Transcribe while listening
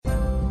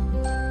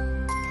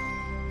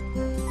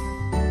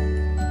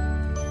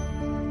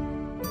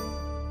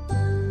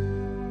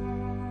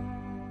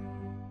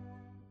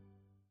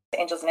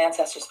angels, and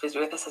ancestors, please be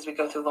with us as we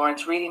go through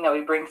Lauren's reading, that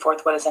we bring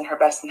forth what is in her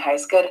best and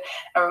highest good,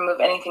 and remove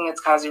anything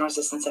that's causing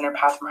resistance in her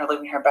path from her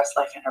living her best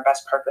life and her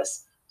best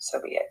purpose. So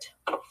be it.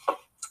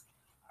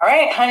 All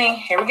right, honey,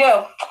 here we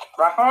go.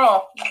 Rock and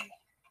roll.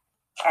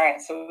 All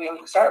right, so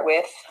we'll start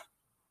with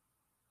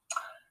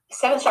the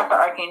 7th chakra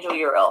Archangel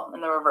Uriel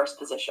in the reverse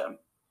position.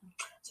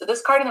 So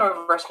this card in the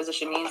reverse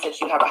position means that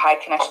you have a high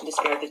connection to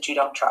spirit that you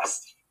don't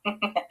trust.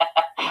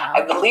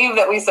 I believe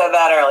that we said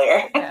that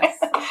earlier. Yes.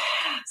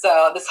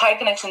 So this high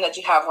connection that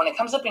you have, when it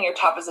comes up in your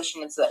top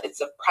position, it's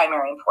of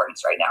primary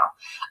importance right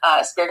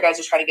now. Spirit guides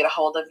are trying to get a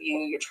hold of you.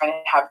 You're trying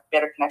to have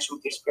better connection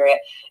with your spirit.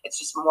 It's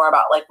just more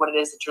about like what it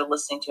is that you're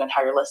listening to and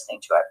how you're listening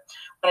to it.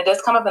 When it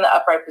does come up in the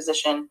upright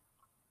position,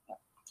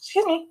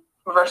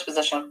 reverse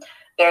position,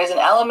 there is an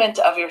element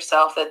of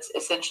yourself that's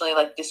essentially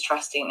like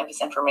distrusting of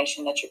this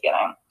information that you're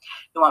getting.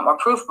 You want more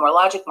proof, more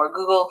logic, more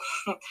Google,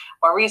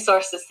 more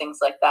resources, things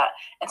like that.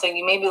 And so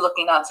you may be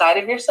looking outside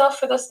of yourself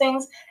for those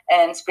things,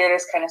 and Spirit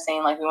is kind of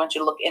saying, like, we want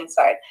you to look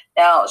inside.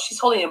 Now, she's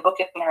holding a book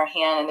in her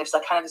hand, and there's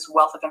like kind of this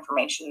wealth of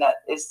information that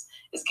is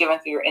given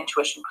through your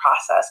intuition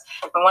process.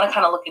 We want to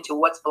kind of look into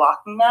what's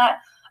blocking that.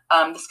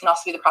 This can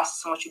also be the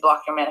process in which you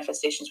block your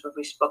manifestations, which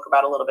we spoke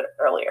about a little bit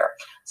earlier.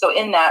 So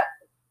in that,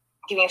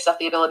 giving yourself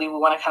the ability, we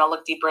want to kind of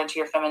look deeper into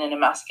your feminine and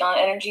masculine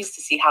energies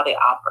to see how they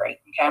operate,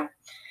 okay?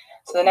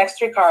 So the next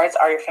 3 cards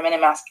are your feminine,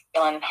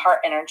 masculine, heart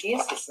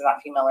energies. This is not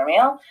female or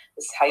male.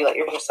 This is how you let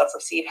yourself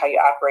receive, how you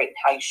operate, and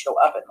how you show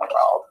up in the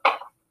world.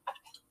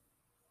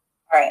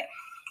 All right,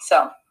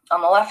 so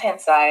on the left-hand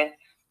side,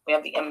 we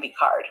have the envy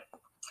card.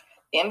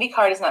 The envy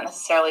card is not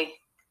necessarily,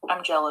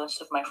 I'm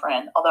jealous of my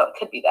friend, although it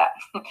could be that.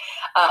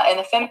 In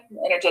the feminine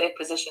energetic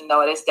position,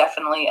 though, it is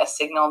definitely a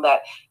signal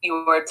that you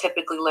are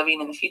typically living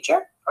in the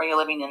future or you're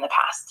living in the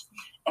past.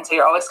 And so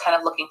you're always kind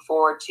of looking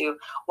forward to,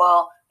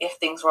 well, if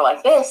things were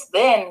like this,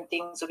 then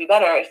things would be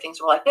better. If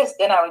things were like this,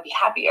 then I would be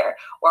happier.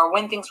 Or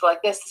when things were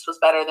like this was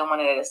better than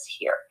when it is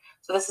here.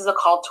 So this is a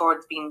call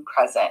towards being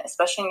present,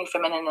 especially in your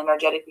feminine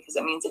energetic, because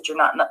it means that you're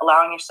not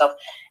allowing yourself.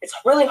 It's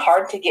really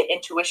hard to get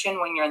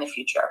intuition when you're in the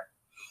future.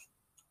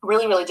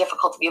 Really, really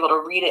difficult to be able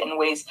to read it in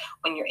ways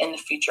when you're in the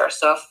future.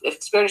 So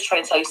if Spirit is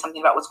trying to tell you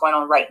something about what's going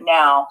on right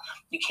now,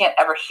 you can't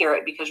ever hear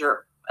it because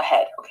you're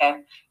ahead,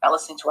 okay? Not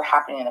listening to what's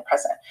happening in the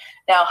present.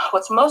 Now,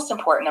 what's most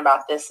important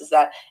about this is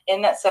that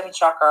in that 7th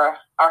chakra,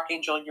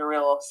 Archangel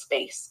Uriel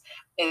space,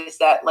 is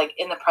that like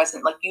in the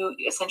present, like you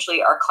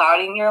essentially are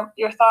clouding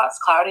your thoughts,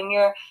 clouding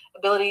your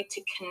ability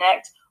to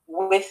connect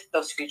with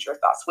those future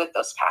thoughts, with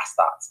those past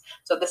thoughts.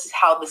 So this is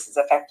how this is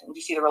affecting. Do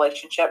you see the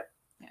relationship?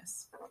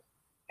 Yes.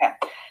 Okay.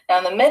 Now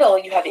in the middle,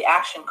 you have the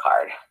action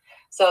card.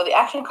 So the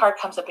action card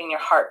comes up in your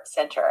heart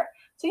center.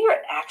 So you're an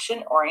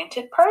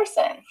action-oriented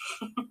person.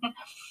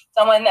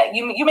 Someone that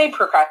you may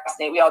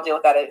procrastinate. We all deal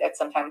with that at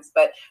sometimes.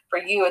 But for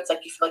you, it's like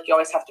you feel like you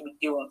always have to be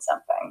doing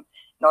something.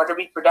 In order to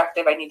be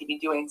productive, I need to be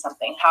doing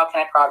something. How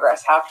can I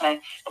progress? How can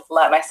I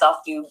let myself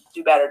do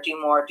better,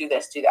 do more, do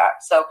this, do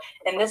that? So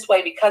in this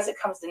way, because it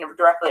comes in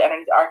directly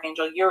underneath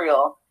Archangel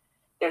Uriel,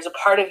 there's a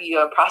part of you,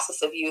 a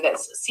process of you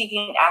that's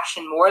seeking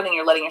action more than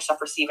you're letting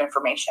yourself receive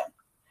information.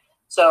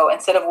 So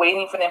instead of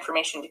waiting for the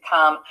information to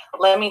come,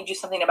 let me do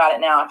something about it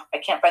now. If I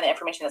can't find the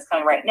information that's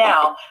coming right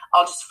now,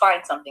 I'll just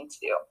find something to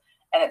do.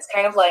 And it's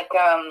kind of like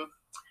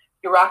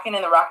you're rocking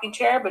in the rocking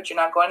chair, but you're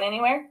not going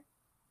anywhere.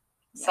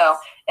 Yes. So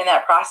in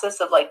that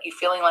process of like you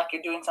feeling like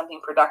you're doing something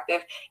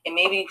productive, it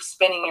may be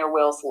spinning your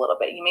wheels a little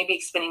bit. You may be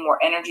expending more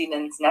energy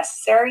than is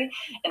necessary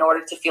in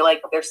order to feel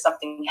like there's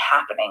something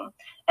happening.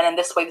 And in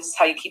this way, this is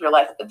how you keep your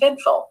life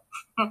eventful.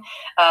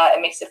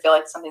 It makes it feel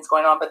like something's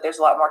going on, but there's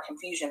a lot more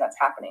confusion that's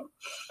happening.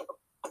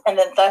 And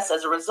then thus,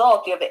 as a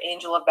result, you have the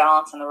angel of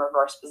balance in the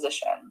reverse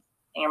position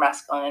in your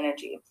masculine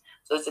energy.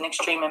 So it's an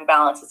extreme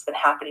imbalance that's been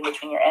happening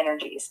between your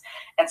energies.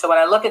 And so when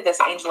I look at this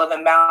angel of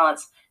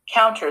imbalance,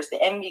 counters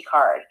the envy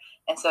card.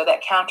 And so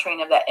that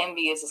countering of that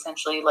envy is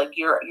essentially like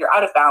you're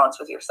out of balance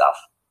with yourself.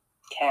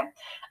 Okay.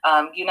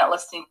 You're not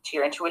listening to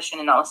your intuition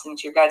and not listening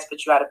to your guides,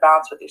 but you're out of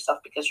balance with yourself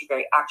because you're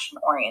very action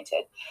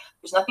oriented.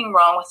 There's nothing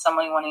wrong with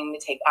someone wanting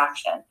to take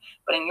action.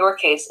 But in your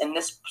case, in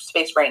this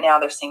space right now,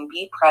 they're saying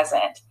be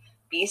present,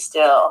 be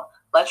still,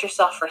 let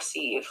yourself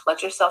receive,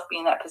 let yourself be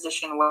in that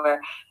position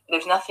where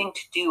there's nothing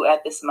to do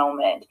at this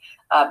moment.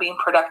 Being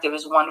productive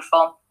is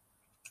wonderful.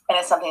 And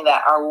it's something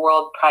that our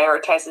world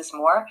prioritizes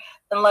more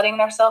than letting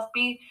ourselves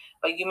be.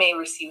 But you may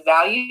receive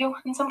value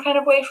in some kind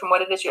of way from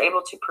what it is you're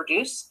able to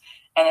produce.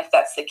 And if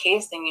that's the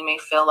case, then you may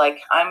feel like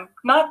I'm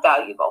not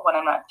valuable when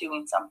I'm not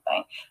doing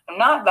something. I'm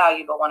not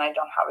valuable when I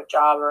don't have a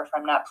job, or if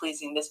I'm not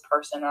pleasing this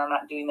person, or I'm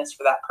not doing this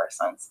for that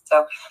person.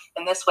 So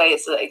in this way,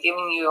 it's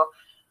giving you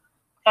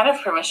kind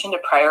of permission to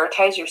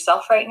prioritize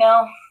yourself right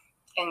now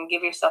and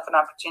give yourself an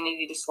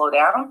opportunity to slow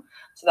down.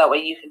 So that way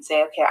you can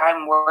say, okay,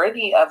 I'm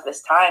worthy of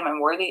this time. I'm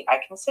worthy. I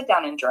can sit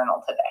down and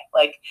journal today.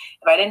 Like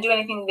if I didn't do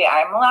anything today,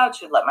 I'm allowed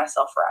to let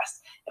myself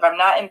rest. If I'm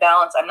not in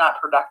balance, I'm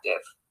not productive.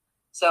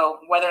 So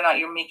whether or not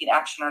you're making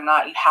action or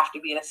not, you have to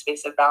be in a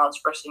space of balance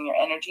first in your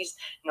energies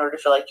in order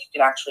to feel like you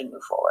can actually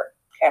move forward.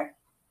 Okay.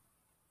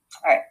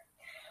 All right.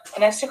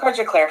 The next 2 cards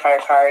are clarifier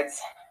cards.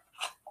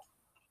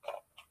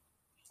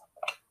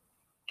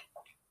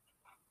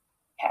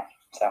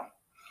 So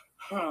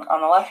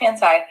on the left-hand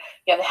side,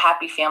 you have the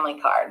happy family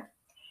card.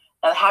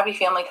 Now, the happy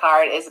family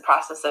card is the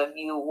process of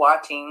you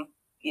wanting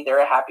either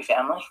a happy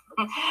family,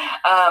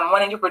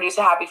 wanting to produce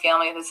a happy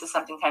family. This is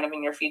something kind of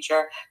in your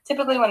future.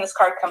 Typically, when this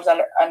card comes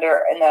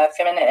under in the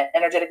feminine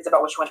energetic, it's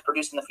about what you want to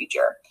produce in the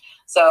future.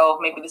 So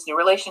maybe this new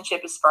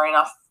relationship is spurring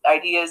off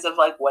ideas of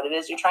like what it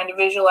is you're trying to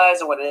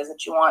visualize or what it is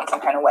that you want in some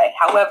kind of way.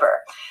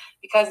 However,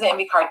 because the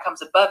envy card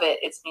comes above it,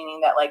 it's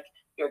meaning that like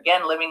you're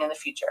again living in the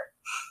future.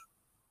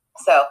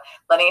 So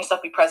letting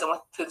yourself be present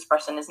with who this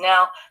person is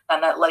now,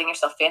 not letting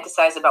yourself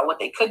fantasize about what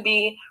they could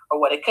be or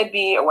what it could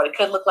be or what it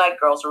could look like.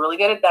 Girls are really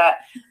good at that.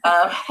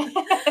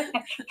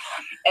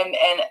 And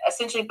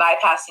essentially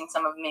bypassing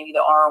some of maybe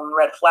our own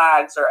red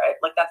flags, or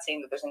like not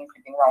saying that there's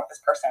anything wrong with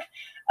this person.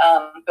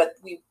 But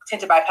we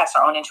tend to bypass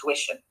our own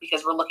intuition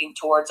because we're looking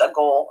towards a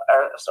goal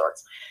of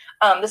sorts.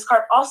 This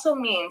card also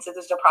means that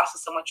there's a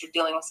process in which you're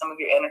dealing with some of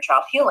your inner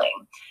child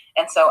healing.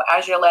 And so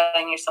as you're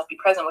letting yourself be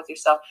present with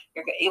yourself,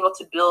 you're able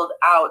to build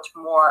out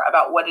more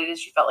about what it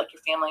is you felt like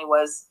your family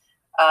was,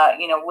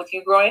 with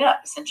you growing up,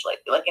 essentially,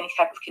 like any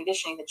type of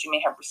conditioning that you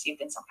may have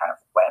received in some kind of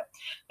way.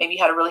 Maybe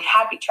you had a really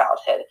happy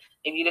childhood.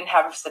 Maybe you didn't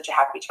have such a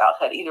happy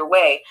childhood. Either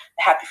way,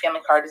 the happy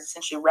family card is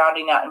essentially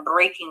rounding out and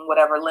breaking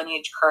whatever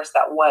lineage curse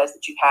that was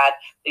that you had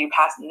that you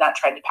not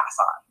tried to pass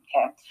on.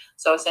 Okay.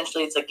 So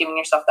essentially it's like giving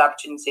yourself the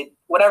opportunity to say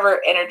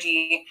whatever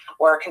energy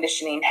or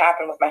conditioning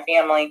happened with my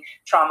family,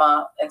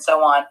 trauma, and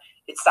so on,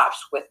 it stops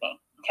with me.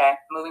 Okay.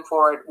 Moving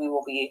forward, we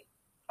will be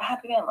a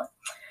happy family.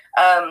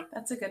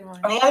 That's a good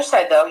one. On the other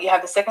side, though, you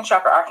have the second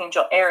chakra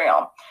archangel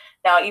Ariel.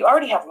 Now, you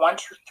already have 1,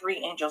 2, 3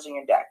 angels in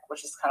your deck,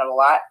 which is kind of a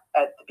lot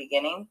at the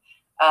beginning.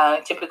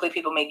 Typically,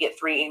 people may get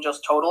 3 angels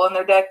total in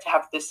their deck. To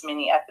have this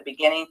many at the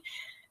beginning,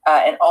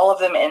 and all of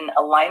them in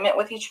alignment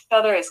with each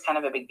other is kind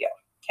of a big deal.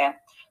 Okay,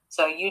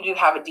 so you do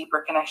have a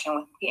deeper connection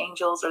with the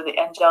angels or the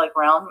angelic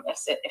realm,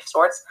 if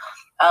sorts.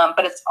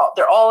 But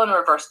they're all in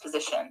reverse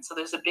position. So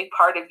there's a big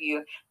part of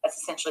you that's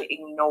essentially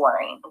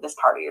ignoring this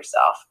part of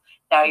yourself.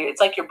 Now,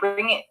 it's like you're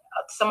bringing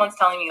someone's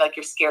telling you like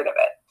you're scared of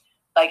it.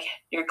 Like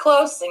you're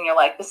close and you're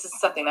like, this is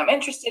something I'm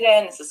interested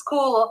in. This is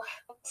cool.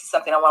 This is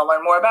something I want to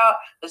learn more about.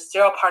 There's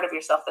still a part of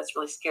yourself that's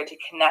really scared to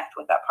connect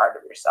with that part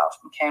of yourself.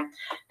 Okay.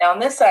 Now on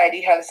this side,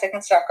 you have the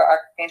second chakra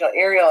archangel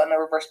Ariel in the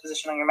reverse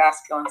position on your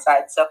masculine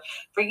side. So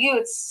for you,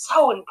 it's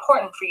so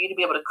important for you to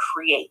be able to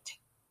create.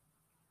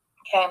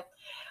 Okay.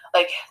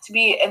 Like to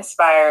be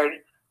inspired,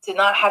 to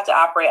not have to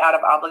operate out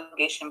of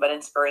obligation, but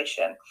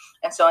inspiration.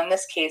 And so in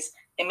this case,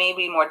 it may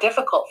be more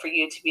difficult for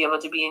you to be able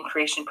to be in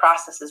creation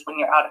processes when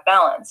you're out of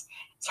balance.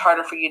 It's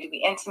harder for you to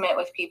be intimate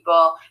with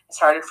people. It's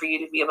harder for you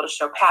to be able to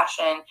show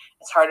passion.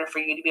 It's harder for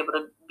you to be able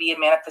to be in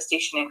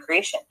manifestation and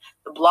creation.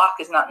 The block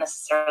is not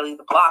necessarily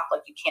the block,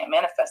 like you can't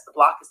manifest. The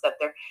block is that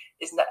there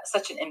is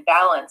such an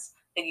imbalance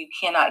that you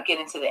cannot get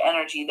into the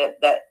energy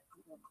that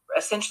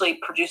essentially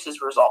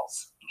produces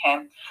results.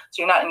 Okay,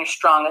 so you're not in your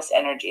strongest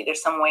energy.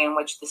 There's some way in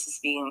which this is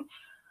being.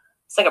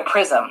 It's like a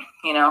prism,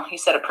 you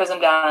set a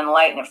prism down in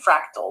light and it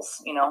fractals,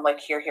 like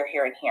here, here,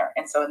 here, and here.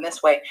 And so in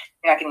this way,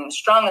 you're not getting the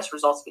strongest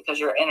results because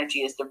your energy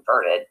is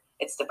diverted.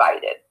 It's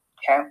divided.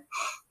 Okay.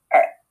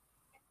 All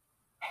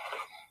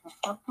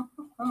right.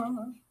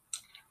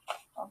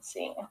 Let's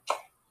see.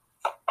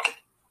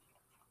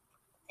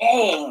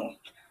 Dang.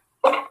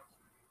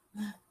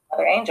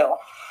 Another angel.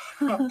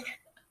 All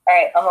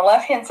right. On the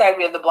left-hand side,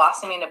 we have the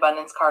blossoming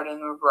abundance card in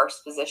the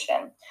reverse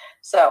position.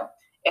 So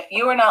if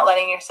you are not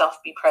letting yourself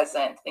be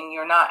present, then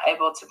you're not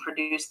able to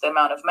produce the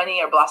amount of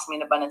money or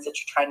blossoming abundance that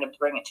you're trying to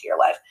bring into your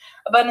life.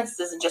 Abundance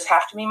doesn't just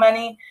have to mean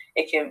money.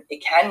 It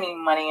can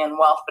mean money and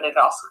wealth, but it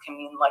also can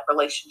mean like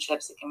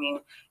relationships. It can mean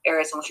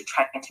areas in which you're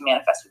trying to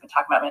manifest. We've been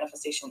talking about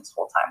manifestation this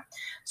whole time.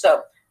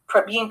 So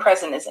being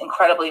present is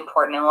incredibly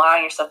important, and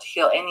allowing yourself to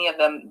heal any of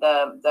them.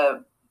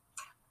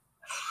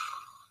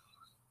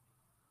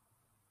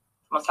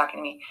 Someone's talking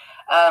to me.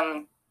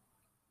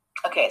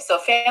 Okay, so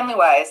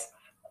family-wise,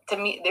 to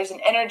me, there's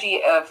an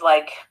energy of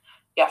like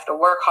you have to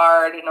work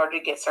hard in order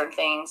to get certain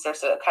things.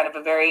 There's a kind of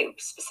a very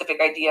specific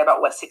idea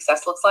about what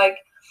success looks like,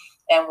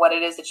 and what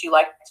it is that you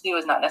like to do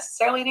is not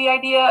necessarily the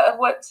idea of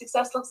what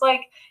success looks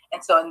like.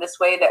 And so in this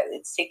way, that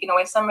it's taking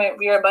away some of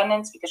your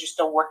abundance because you're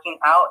still working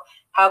out.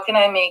 How can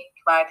I make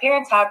my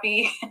parents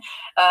happy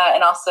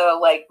and also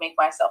like make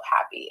myself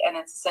happy? And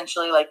it's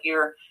essentially like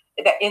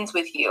that ends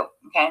with you.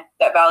 Okay.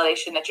 That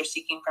validation that you're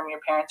seeking from your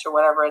parents or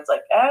whatever. It's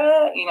like,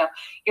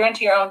 you're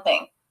into your own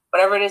thing.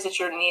 Whatever it is that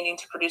you're needing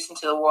to produce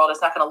into the world is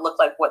not going to look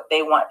like what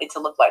they want it to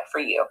look like for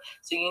you.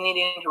 So you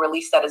needing to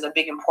release that as a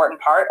big, important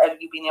part of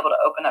you being able to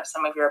open up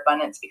some of your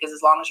abundance, because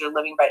as long as you're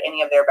living by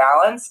any of their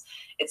balance,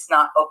 it's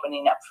not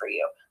opening up for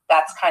you.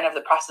 That's kind of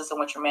the process in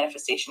which your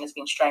manifestation is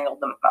being strangled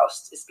the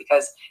most, is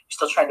because you're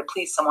still trying to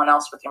please someone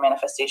else with your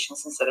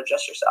manifestations instead of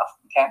just yourself.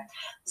 Okay.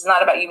 This is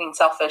not about you being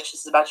selfish.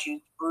 This is about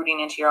you rooting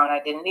into your own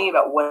identity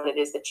about what it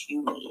is that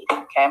you need.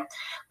 Okay.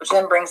 Which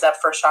then brings up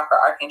first chakra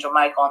Archangel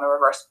Michael in the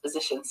reverse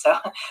position. So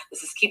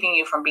this is keeping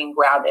you from being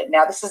grounded.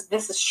 Now this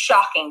is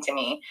shocking to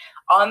me.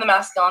 On the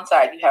masculine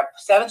side, you have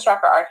seventh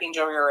chakra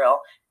Archangel Uriel,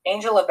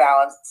 Angel of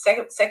Balance,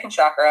 second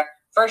chakra,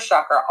 First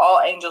chakra,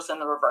 all angels in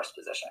the reverse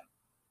position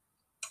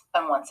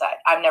on one side.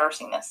 I've never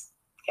seen this.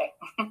 Okay.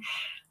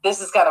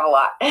 This is kind of a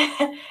lot.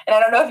 And I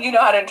don't know if you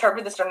know how to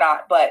interpret this or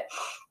not, but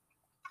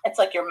it's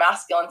like your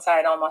masculine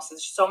side almost.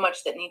 There's so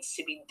much that needs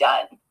to be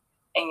done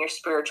in your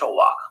spiritual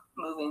walk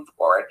moving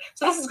forward.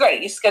 So this is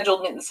great. You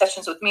scheduled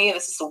sessions with me.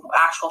 This is some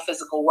actual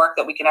physical work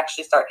that we can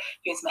actually start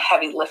doing some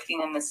heavy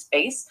lifting in this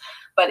space.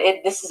 But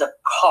this is a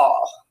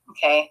call,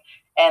 okay?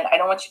 And I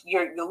don't want you,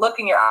 your look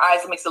in your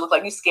eyes, it makes it look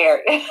like you're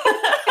scared.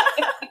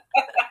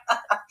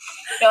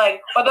 You're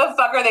like, what the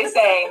fuck are they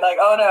saying? Like,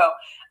 oh no.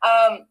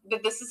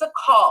 But this is a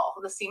call.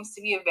 This seems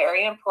to be a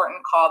very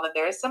important call, that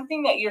there is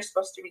something that you're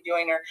supposed to be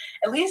doing, or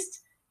at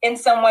least in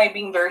some way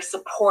being very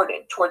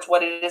supported towards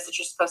what it is that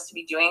you're supposed to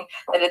be doing,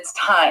 that it's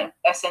time,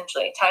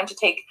 essentially. Time to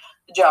take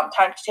the jump,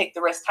 time to take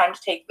the risk, time to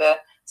take the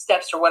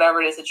steps, or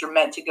whatever it is that you're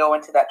meant to go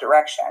into that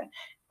direction.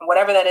 And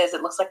whatever that is,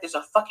 it looks like there's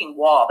a fucking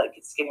wall that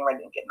it's getting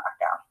ready to get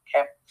knocked down,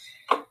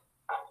 okay?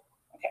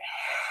 Okay.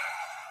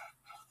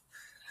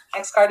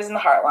 Next card is in the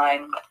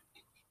Heartline,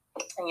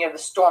 and you have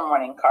the Storm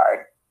Warning card.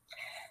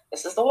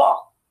 This is the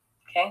wall,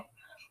 okay?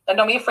 Now,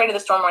 don't be afraid of the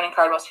Storm Warning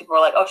card. Most people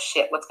are like, oh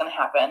shit, what's going to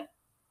happen?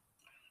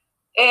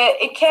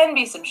 It can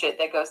be some shit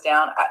that goes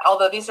down,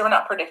 although these are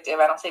not predictive.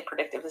 I don't say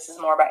predictive. This is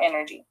more about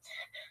energy.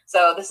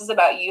 So this is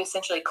about you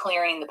essentially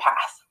clearing the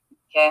path,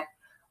 okay?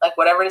 Like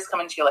whatever it is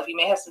coming to your life. You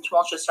may have some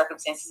tumultuous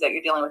circumstances that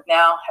you're dealing with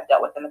now, have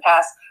dealt with in the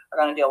past, are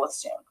going to deal with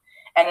soon.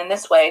 And in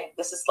this way,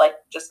 this is like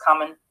just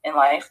common in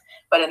life.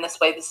 But in this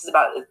way, this is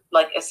about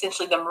like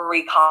essentially the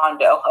Marie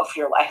Kondo of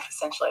your life,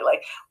 essentially.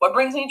 Like what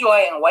brings me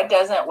joy and what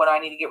doesn't, what do I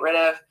need to get rid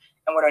of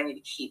and what do I need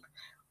to keep.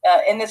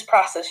 In this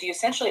process, you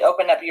essentially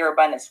open up your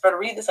abundance. But to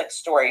read this like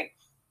story,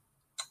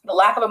 the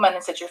lack of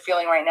abundance that you're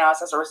feeling right now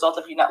is as a result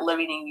of you not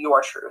living in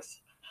your truth,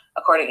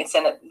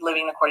 instead of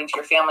living according to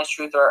your family's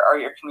truth or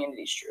your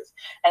community's truth.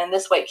 And in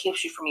this way, it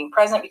keeps you from being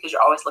present because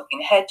you're always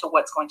looking ahead to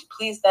what's going to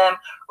please them,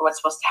 or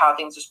how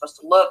things are supposed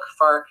to look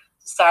for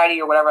society,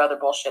 or whatever other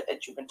bullshit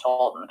that you've been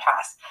told in the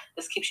past.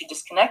 This keeps you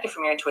disconnected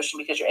from your intuition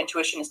because your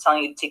intuition is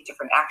telling you to take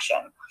different action.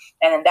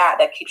 And in that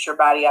keeps your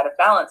body out of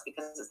balance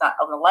because it's not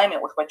in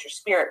alignment with what your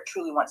spirit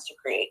truly wants to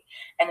create.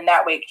 And in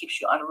that way, it keeps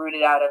you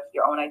unrooted out of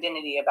your own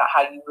identity about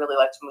how you really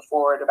like to move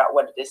forward, about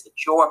what it is that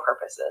your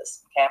purpose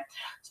is, okay?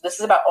 So this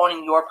is about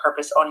owning your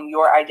purpose, owning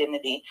your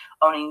identity,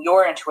 owning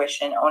your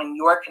intuition, owning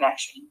your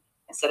connection,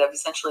 instead of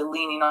essentially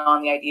leaning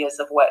on the ideas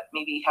of what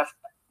maybe have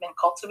been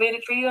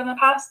cultivated for you in the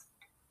past.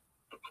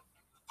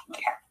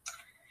 Okay.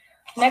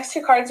 Next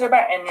two cards are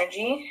about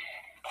energy.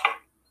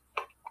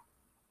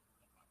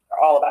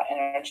 They're all about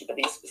energy, but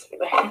these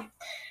specifically. All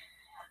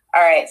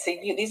right, so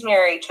these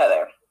mirror each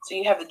other. So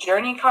you have the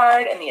journey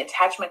card and the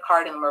attachment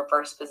card in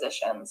reverse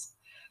positions.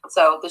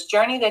 So this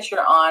journey that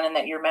you're on and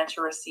that you're meant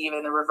to receive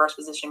in the reverse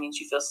position means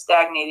you feel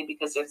stagnated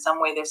because there's some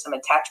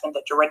attachment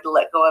that you're ready to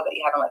let go of that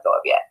you haven't let go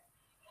of yet.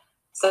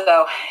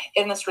 So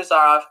in this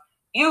resolve,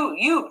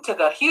 you took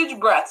a huge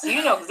breath, so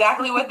you know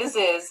exactly what this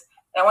is.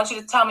 And I want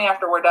you to tell me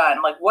after we're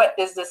done, like, what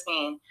does this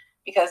mean?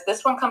 Because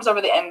this one comes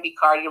over the MB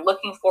card. You're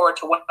looking forward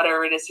to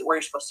whatever it is where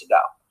you're supposed to go.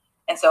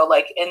 And so,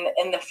 like,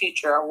 in the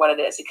future, what it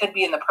is. It could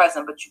be in the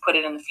present, but you put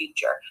it in the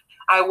future.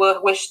 I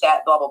will wish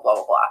that, blah, blah, blah,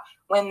 blah, blah.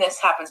 When this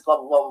happens, blah,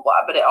 blah, blah, blah,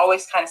 blah. But it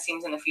always kind of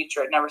seems in the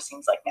future. It never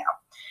seems like now.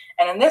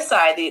 And in this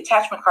side, the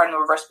attachment card in the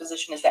reverse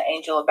position is that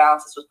angel of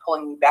balance. This was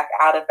pulling you back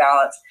out of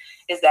balance.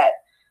 Is that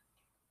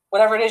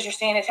whatever it is you're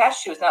staying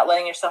attached to is not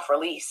letting yourself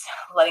release,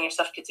 letting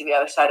yourself get to the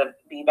other side of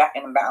be back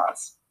in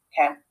balance.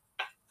 Okay.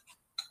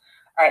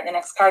 All right. The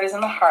next card is in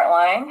the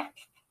Heartline.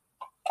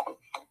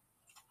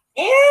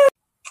 Yeah.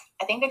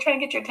 I think they're trying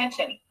to get your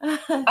attention.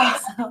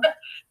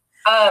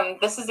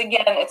 This is,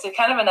 again, it's a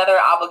kind of another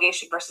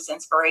obligation versus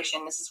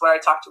inspiration. This is what I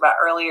talked about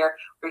earlier,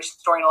 where you're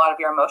storing a lot of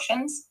your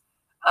emotions.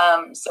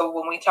 So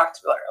when we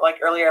talked like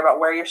earlier about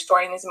where you're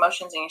storing these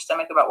emotions in your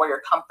stomach, about where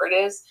your comfort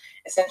is,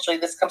 essentially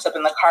this comes up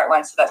in the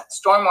Heartline. So that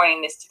storm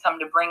warning is to come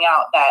to bring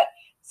out that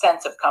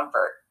sense of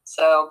comfort.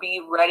 So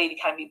be ready to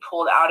kind of be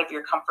pulled out of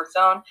your comfort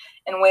zone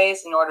in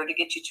ways in order to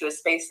get you to a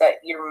space that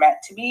you're meant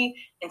to be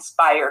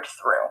inspired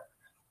through.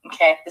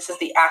 Okay, this is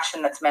the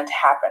action that's meant to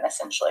happen,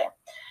 essentially.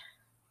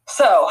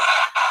 So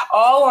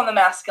all on the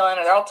masculine,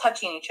 they're all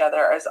touching each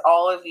other as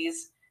all of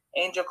these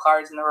angel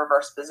cards in the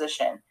reverse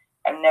position.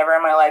 I've never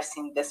in my life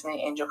seen this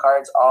many angel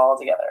cards all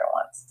together at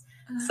once.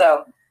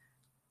 So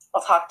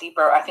I'll talk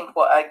deeper. I think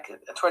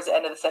towards the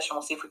end of the session,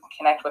 we'll see if we can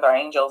connect with our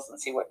angels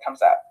and see what comes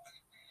up.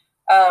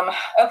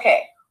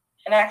 Okay.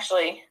 And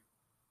actually,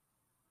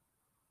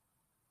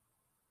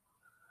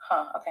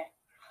 okay.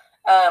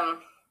 All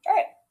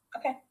right.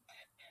 Okay.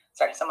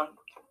 Sorry, someone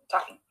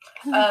talking.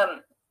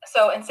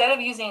 So instead of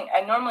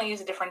I normally use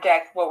a different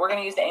deck. Well, we're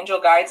going to use the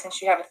angel guide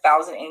since you have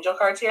 1,000 angel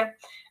cards here,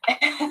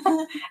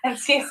 and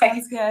see if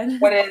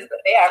what it is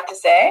that they have to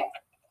say.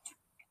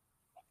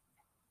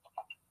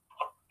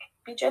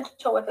 Be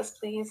gentle with us,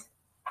 please.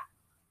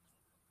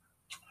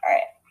 All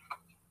right.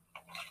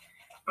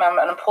 I'm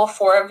going to pull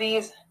 3 of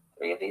these,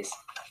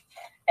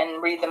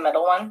 and read the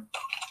middle one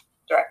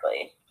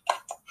directly.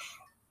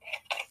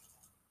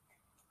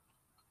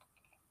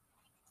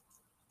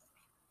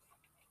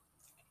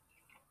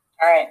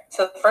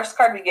 So the first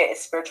card we get is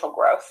spiritual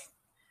growth.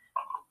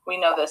 We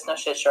know this, no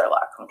shit,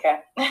 Sherlock, okay?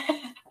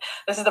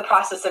 This is the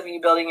process of you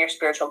building your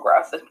spiritual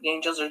growth. The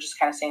angels are just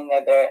kind of saying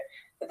that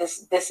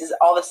this is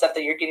all the stuff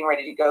that you're getting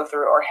ready to go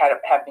through or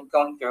have been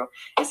going through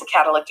is a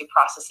catalytic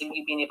process of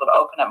you being able to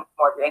open up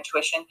more of your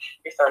intuition,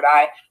 your third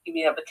eye, you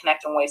being able to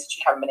connect in ways that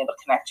you haven't been able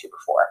to connect to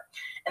before.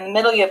 In the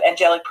middle, you have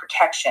angelic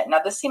protection. Now,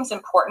 this seems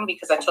important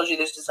because I told you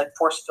there's this like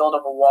force field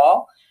of a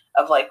wall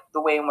of like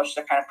the way in which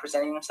they're kind of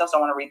presenting themselves. I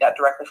want to read that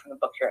directly from the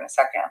book here in a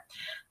second.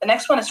 The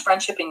next one is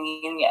friendship and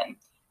union.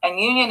 And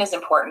union is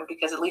important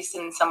because at least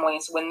in some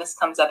ways when this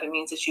comes up, it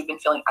means that you've been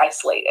feeling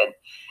isolated.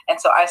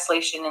 And so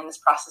isolation in this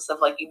process of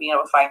like you being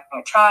able to find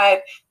your tribe,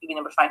 you being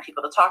able to find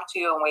people to talk to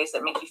in ways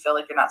that make you feel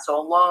like you're not so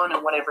alone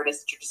and whatever it is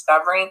that you're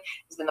discovering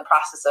has been the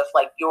process of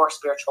like your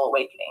spiritual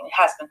awakening. It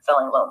has been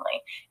feeling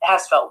lonely. It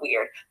has felt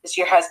weird. This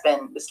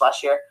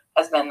last year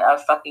has been a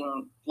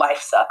fucking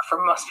life suck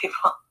for most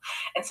people.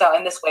 And so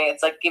in this way,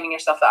 it's like giving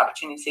yourself the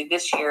opportunity to say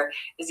this year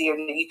is the year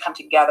that you come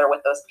together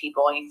with those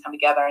people and you come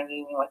together in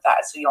union with that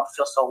so you don't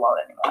feel so alone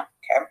anymore.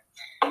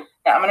 Okay.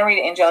 Now I'm going to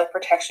read Angelic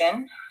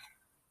Protection.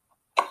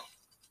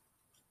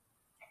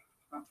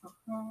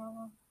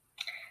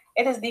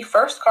 It is the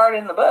first card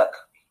in the book.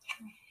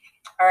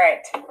 All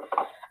right.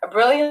 A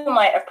brilliant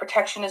light of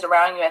protection is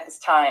around you at this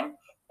time.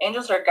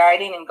 Angels are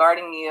guiding and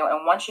guarding you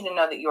and want you to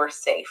know that you are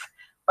safe.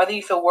 Whether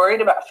you feel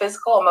worried about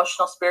physical,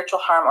 emotional, spiritual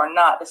harm or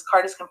not, this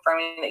card is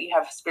confirming that you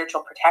have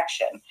spiritual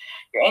protection.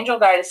 Your angel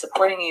guide is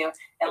supporting you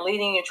and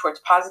leading you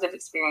towards positive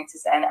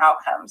experiences and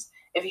outcomes.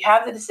 If you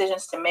have the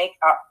decisions to make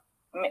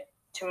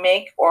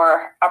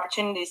or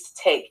opportunities to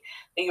take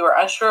that you are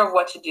unsure of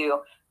what to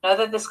do, know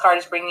that this card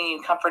is bringing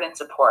you comfort and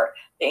support.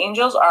 The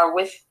angels are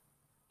with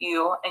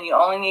you, and you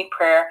only need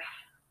prayer.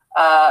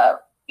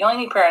 You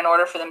only need prayer in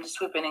order for them to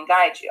swoop in and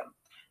guide you.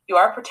 You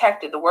are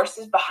protected. The worst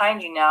is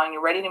behind you now, and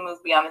you're ready to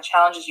move beyond the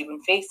challenges you've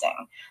been facing.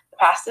 The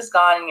past is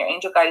gone, and your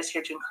angel guide is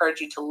here to encourage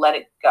you to let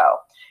it go.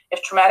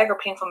 If traumatic or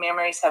painful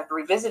memories have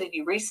revisited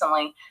you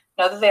recently,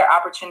 know that they are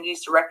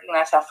opportunities to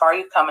recognize how far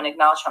you've come and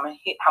acknowledge how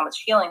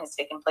much healing has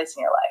taken place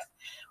in your life.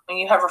 When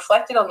you have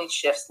reflected on these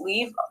shifts,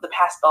 leave the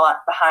past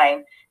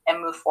behind and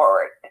move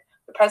forward.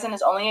 The present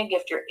is only a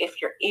gift if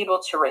you're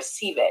able to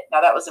receive it. Now,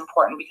 that was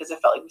important because I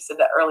felt like we said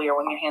that earlier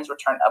when your hands were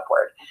turned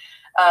upward.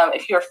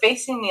 If you are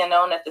facing the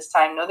unknown at this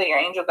time, know that your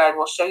angel guide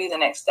will show you the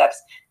next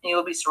steps, and you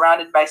will be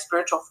surrounded by a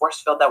spiritual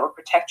force field that will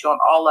protect you on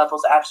all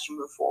levels as you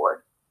move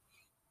forward.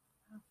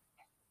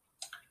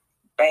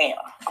 Bam.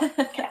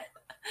 Okay.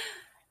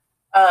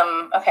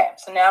 Okay,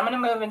 so now I'm going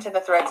to move into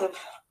the Threads of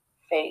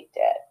Fate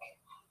deck.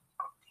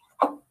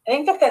 I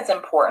think that that's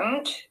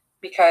important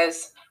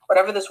because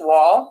whatever this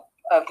wall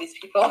of these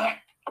people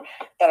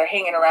that are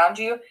hanging around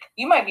you,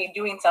 you might be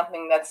doing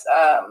something that's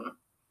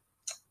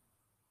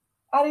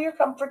out of your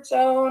comfort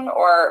zone,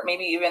 or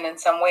maybe even in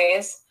some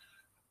ways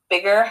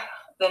bigger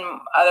than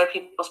other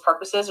people's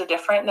purposes or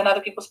different than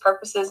other people's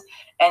purposes,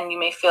 and you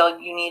may feel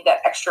you need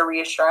that extra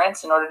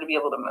reassurance in order to be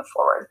able to move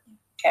forward.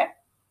 Okay.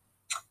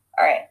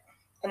 All right.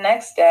 The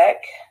next deck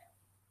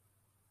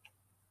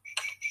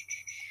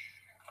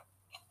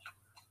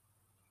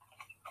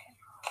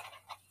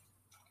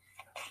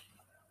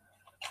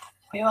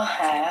we will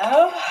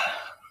have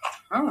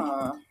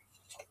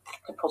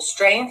to pull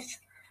Strength,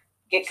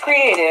 Get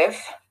Creative,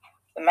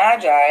 the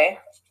Magi,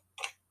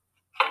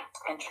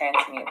 and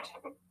Transmute.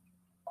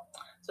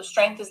 So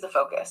Strength is the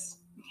focus.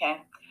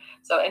 Okay.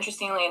 So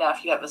interestingly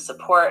enough, you have the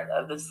support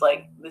of this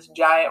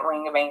giant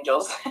ring of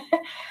angels.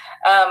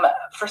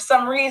 For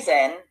some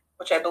reason,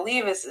 which I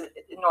believe is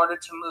in order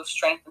to move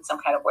Strength in some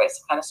kind of way,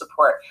 some kind of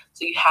support.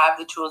 So you have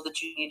the tools that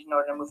you need in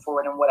order to move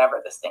forward in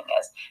whatever this thing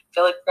is. I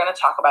feel like we're going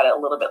to talk about it a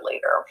little bit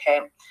later,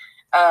 okay?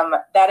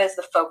 That is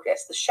the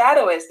focus. The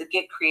shadow is the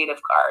Get Creative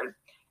card.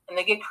 And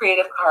the Get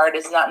Creative card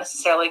is not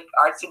necessarily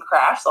arts and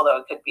crafts, although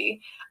it could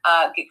be.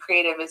 Get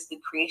Creative is the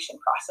creation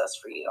process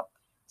for you.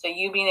 So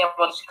you being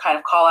able to kind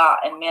of call out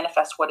and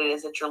manifest what it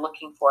is that you're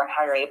looking for and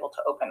how you're able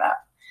to open up.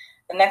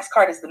 The next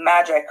card is the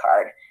Magi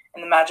card.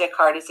 And the Magi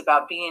card is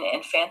about being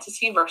in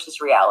fantasy versus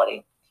reality.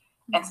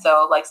 Mm-hmm. And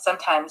so, like,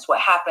 sometimes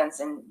what happens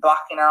in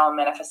blocking our own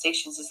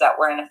manifestations is that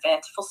we're in a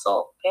fanciful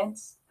soul. How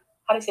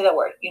do you say that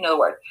word? You know the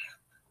word.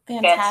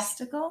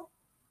 Fantastical?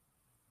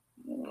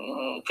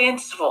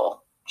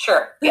 Fanciful.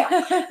 Sure. Yeah.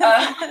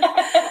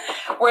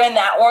 We're in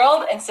that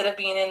world instead of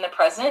being in the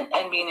present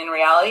and being in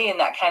reality. And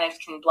that kind of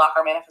can block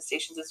our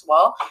manifestations as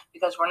well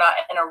because we're not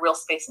in a real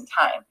space and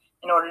time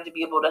in order to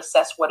be able to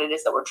assess what it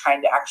is that we're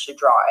trying to actually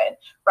draw in.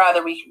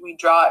 Rather, we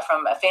draw it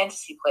from a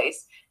fantasy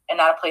place and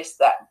not a place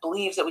that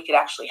believes that we could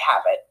actually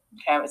have it.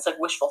 Okay, it's like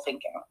wishful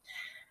thinking.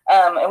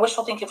 And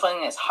wishful thinking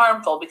is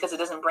harmful because it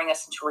doesn't bring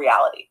us into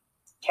reality.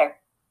 Okay.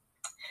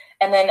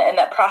 And then in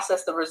that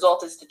process, the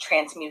result is to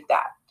transmute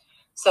that.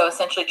 So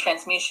essentially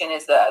transmutation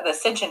is the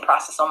ascension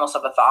process almost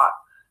of a thought,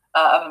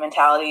 of a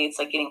mentality. It's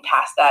like getting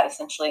past that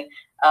essentially.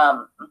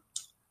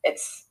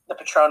 it's the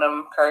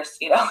Patronum curse,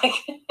 like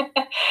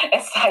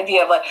it's the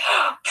idea of like,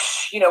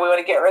 we want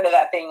to get rid of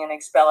that thing and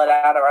expel it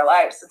out of our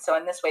lives. And so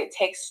in this way, it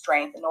takes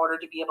strength in order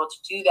to be able to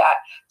do that.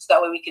 So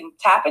that way we can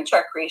tap into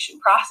our creation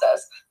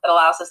process that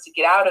allows us to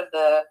get out of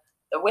the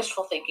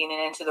wishful thinking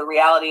and into the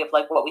reality of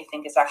like what we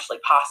think is actually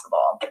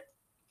possible. Okay.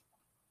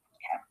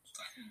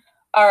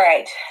 All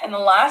right. And the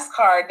last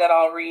card that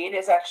I'll read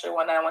is actually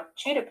one that I want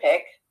you to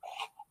pick.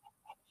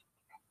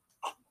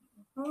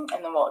 And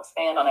then we'll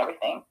expand on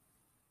everything.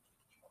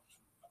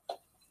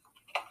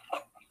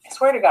 I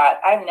swear to God,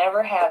 I've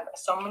never had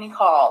so many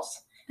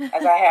calls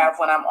as I have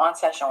when I'm on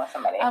session with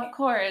somebody. Of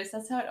course.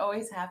 That's how it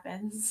always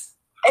happens.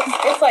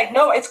 It's like,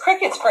 no, it's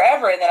crickets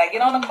forever. And then I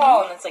get on the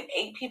call and it's like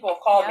 8 people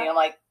have called me. I'm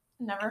like,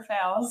 never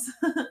fails.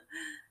 All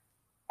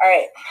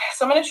right.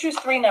 So I'm going to choose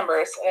 3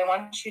 numbers and I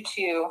want you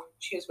to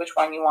choose which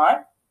one you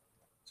want.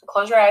 So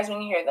close your eyes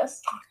when you hear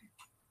this.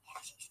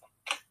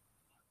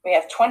 We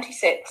have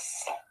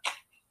 26,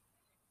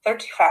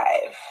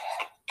 35,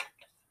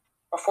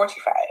 or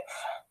 45.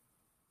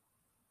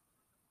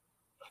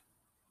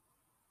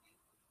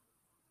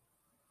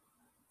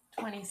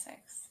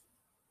 26.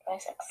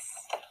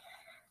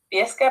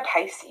 Pisca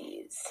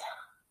Pisces.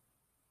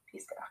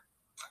 Pisca.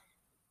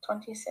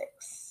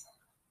 26.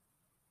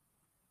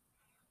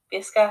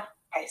 Pisca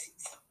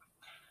Pisces.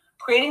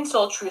 Creating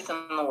soul truth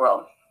in the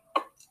world.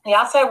 The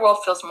outside world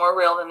feels more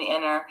real than the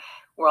inner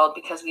world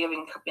because we have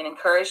been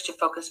encouraged to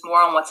focus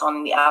more on what's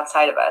on the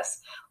outside of us.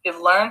 We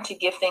have learned to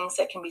give things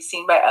that can be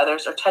seen by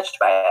others or touched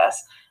by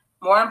us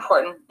more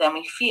important than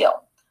we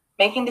feel.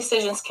 Making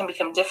decisions can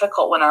become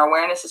difficult when our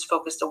awareness is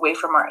focused away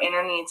from our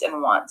inner needs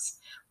and wants.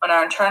 When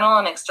our internal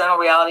and external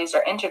realities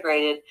are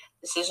integrated,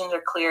 decisions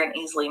are clear and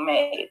easily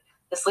made.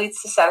 This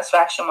leads to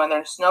satisfaction when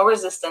there's no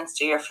resistance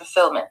to your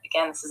fulfillment.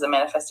 Again, this is a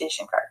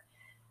manifestation card.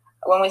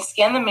 When we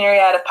scan the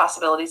myriad of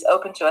possibilities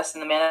open to us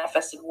in the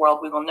manifested world,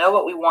 we will know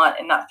what we want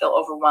and not feel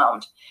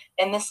overwhelmed.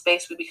 In this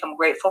space, we become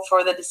grateful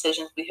for the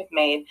decisions we have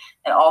made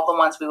and all the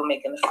ones we will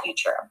make in the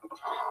future.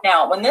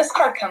 Now, when this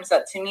card comes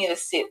up, to me,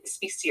 this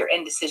speaks to your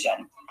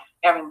indecision.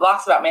 You're having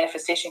blocks about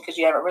manifestation because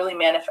you haven't really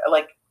made up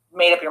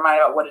your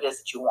mind about what it is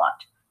that you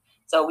want.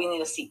 So we need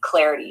to seek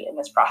clarity in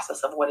this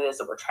process of what it is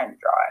that we're trying to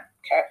draw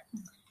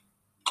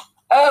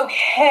in.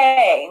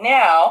 Okay,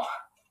 now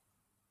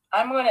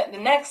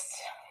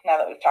now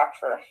that we've talked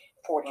for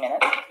 40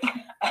 minutes,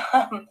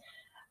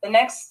 the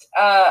next,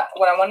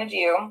 what I want to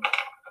do,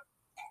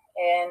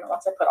 and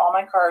once I put all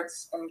my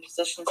cards in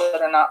positions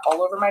that are not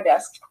all over my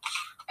desk,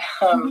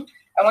 I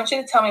want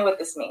you to tell me what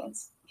this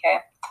means, okay?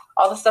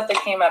 All the stuff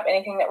that came up,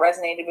 anything that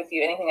resonated with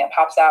you, anything that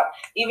pops out,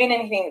 even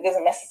anything that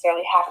doesn't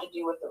necessarily have to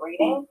do with the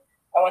reading,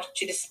 I want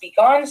you to speak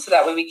on so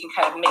that way we can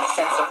kind of make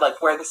sense of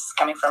like where this is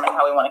coming from and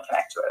how we want to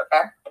connect to it,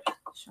 okay?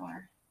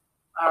 Sure.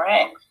 All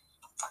right.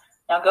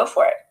 Now go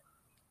for it.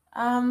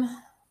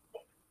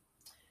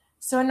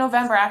 So in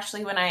November,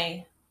 actually, when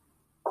I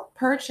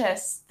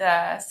purchased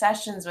the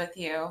sessions with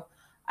you,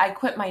 I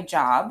quit my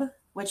job,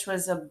 which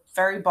was a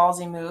very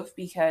ballsy move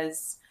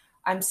because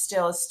I'm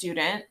still a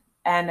student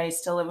and I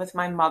still live with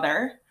my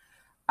mother.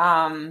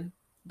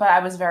 But I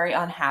was very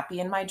unhappy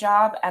in my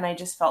job and I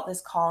just felt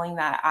this calling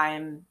that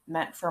I'm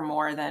meant for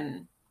more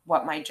than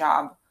what my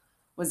job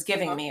was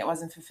giving me. It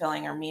wasn't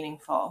fulfilling or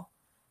meaningful.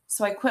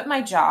 So I quit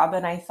my job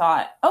and I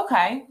thought,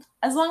 okay,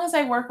 as long as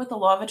I work with the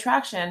law of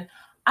attraction,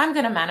 I'm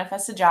going to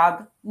manifest a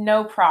job,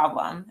 no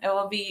problem. It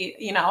will be,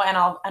 and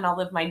I'll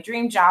live my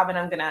dream job and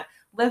I'm going to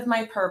live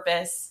my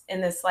purpose in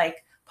this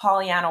like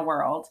Pollyanna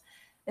world.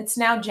 It's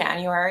now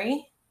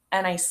January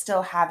and I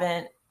still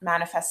haven't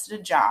manifested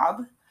a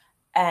job.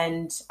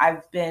 And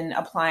I've been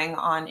applying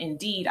on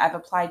Indeed. I've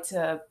applied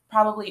to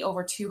probably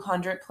over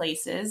 200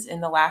 places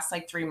in the last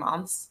 3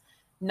 months.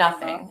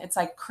 Nothing. It's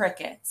like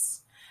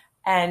crickets.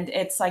 And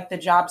it's like the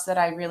jobs that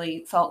I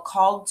really felt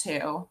called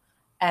to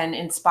and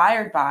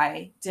inspired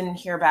by didn't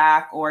hear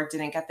back or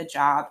didn't get the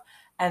job.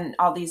 And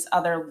all these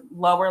other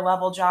lower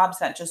level jobs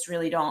that just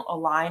really don't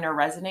align or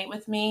resonate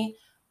with me,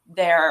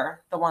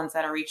 they're the ones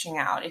that are reaching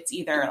out. It's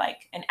either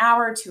like an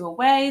hour or 2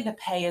 away. The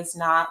pay is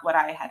not what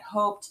I had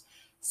hoped.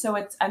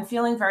 So I'm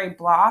feeling very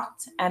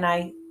blocked. And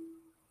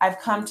I've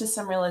come to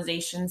some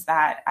realizations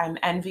that I'm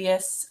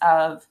envious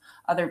of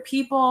other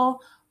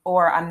people,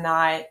 or I'm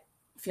not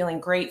feeling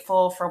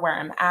grateful for where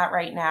I'm at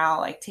right now.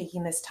 Like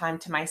taking this time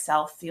to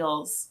myself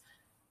feels,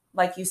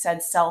 like you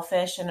said,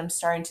 selfish, and I'm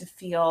starting to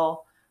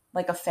feel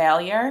like a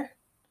failure.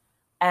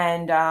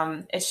 And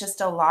it's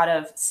just a lot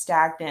of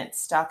stagnant,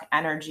 stuck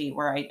energy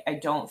where I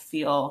don't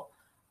feel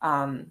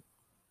in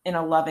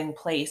a loving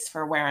place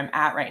for where I'm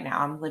at right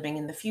now. I'm living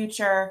in the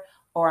future,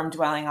 or I'm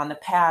dwelling on the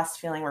past,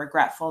 feeling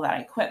regretful that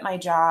I quit my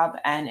job.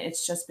 And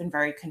it's just been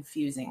very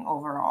confusing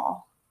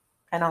overall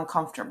and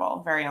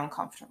uncomfortable, very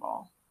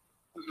uncomfortable.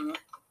 Mm-hmm.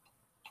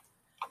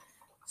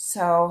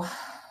 So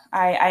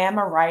I am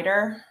a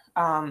writer.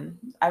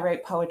 I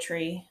write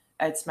poetry.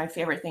 It's my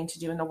favorite thing to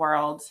do in the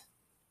world.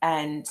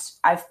 And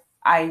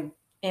I,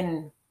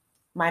 in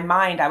my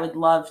mind, I would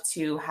love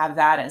to have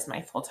that as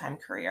my full-time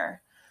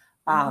career.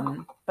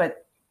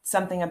 But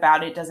something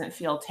about it doesn't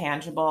feel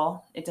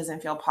tangible. It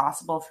doesn't feel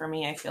possible for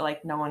me. I feel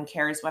like no one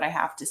cares what I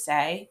have to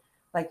say.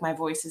 Like my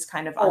voice is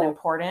kind of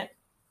unimportant.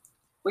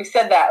 We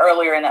said that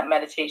earlier in that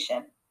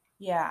meditation.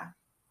 Yeah.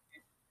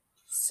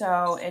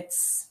 So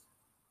it's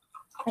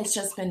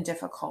just been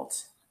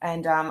difficult.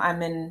 And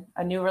I'm in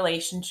a new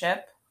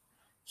relationship.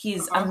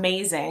 He's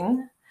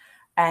amazing.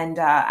 And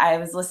I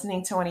was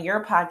listening to one of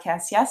your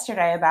podcasts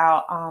yesterday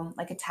about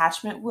like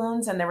attachment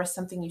wounds. And there was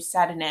something you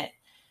said in it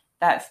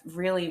that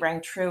really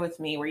rang true with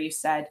me, where you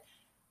said,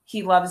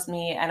 he loves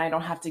me and I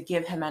don't have to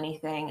give him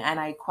anything. And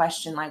I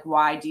question, like,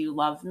 why do you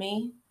love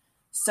me?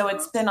 So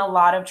it's been a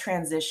lot of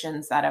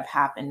transitions that have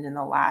happened in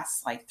the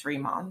last like 3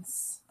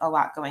 months, a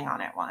lot going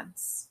on at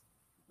once.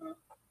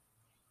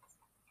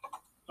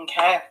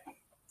 Okay,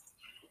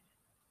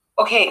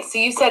 so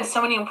you said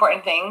so many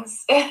important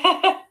things.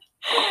 But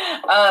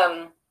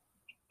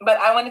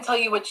I want to tell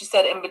you what you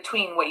said in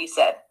between what you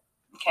said.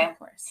 Okay. Of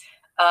course.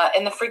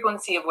 And the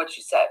frequency of what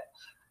you said.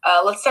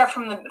 Let's start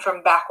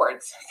from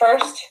backwards.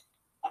 First,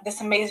 this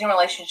amazing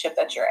relationship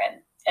that you're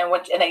in and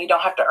that you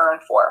don't have to earn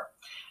for.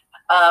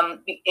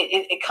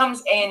 It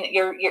comes in,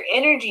 your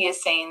energy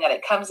is saying that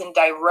it comes in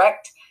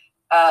direct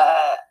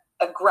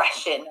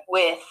aggression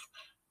with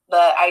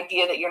the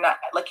idea that you're not,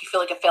 like, you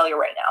feel like a failure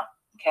right now.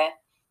 Okay.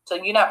 So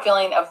you're not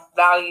feeling of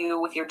value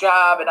with your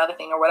job and other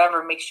thing or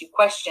whatever makes you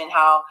question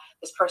how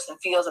this person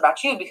feels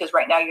about you, because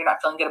right now you're not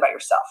feeling good about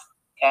yourself.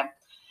 Okay.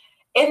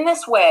 In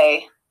this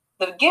way,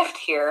 the gift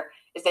here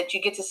is that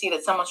you get to see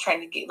that someone's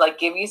trying to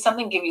give you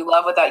something, give you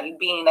love without you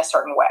being a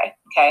certain way.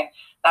 Okay.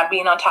 Not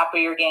being on top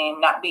of your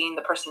game, not being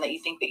the person that you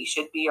think that you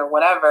should be or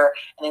whatever,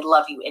 and they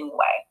love you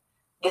anyway.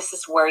 This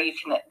is where you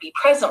can be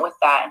present with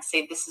that and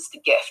say, this is the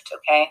gift,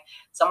 okay?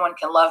 Someone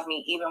can love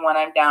me even when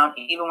I'm down,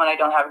 even when I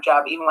don't have a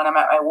job, even when I'm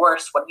at my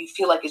worst. What you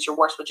feel like is your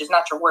worst, which is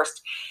not your worst,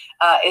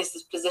 is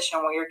this position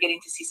where you're getting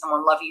to see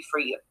someone love you for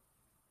you.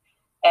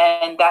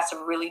 And that's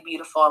a really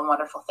beautiful and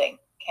wonderful thing,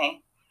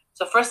 okay?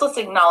 So first, let's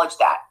acknowledge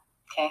that,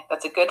 okay?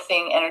 That's a good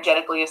thing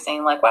energetically, of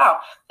saying, like, wow,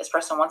 this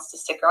person wants to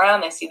stick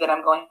around. They see that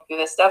I'm going through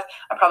this stuff.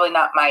 I'm probably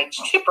not my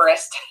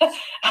chipperest.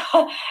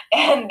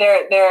 And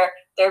they're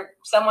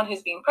someone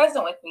who's being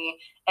present with me,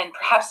 and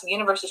perhaps the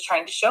universe is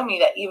trying to show me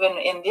that even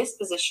in this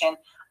position,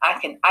 I'm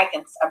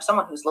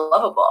someone who's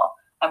lovable.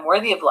 I'm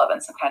worthy of love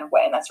in some kind of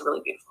way, and that's a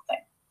really beautiful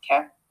thing.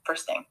 Okay,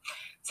 first thing.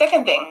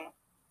 Second thing,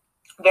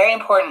 very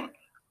important.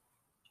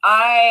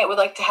 I would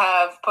like to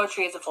have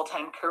poetry as a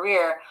full-time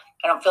career.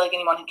 I don't feel like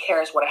anyone who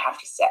cares what I have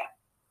to say.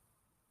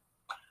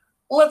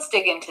 Let's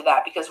dig into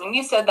that, because when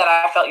you said that,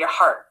 I felt your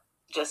heart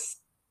just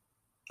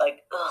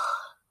like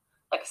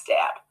a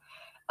stab.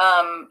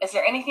 Is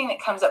there anything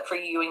that comes up for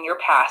you in your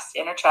past,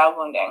 inner child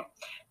wounding,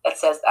 that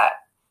says that,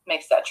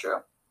 makes that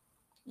true?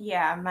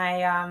 Yeah,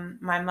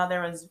 my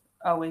mother was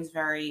always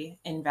very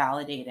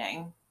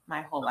invalidating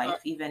my whole life,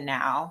 even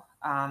now.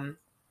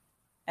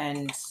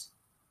 And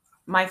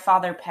my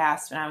father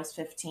passed when I was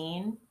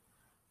 15.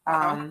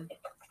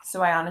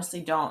 So I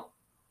honestly don't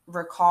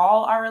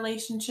recall our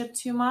relationship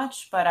too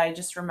much, but I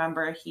just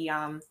remember he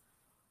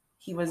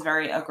was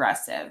very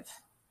aggressive.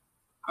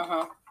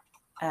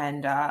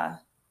 And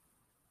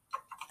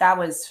that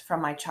was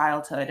from my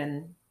childhood,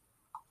 and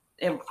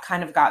it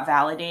kind of got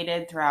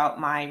validated throughout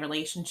my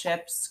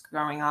relationships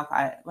growing up.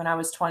 When I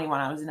was 21,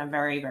 I was in a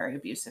very, very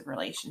abusive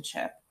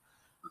relationship,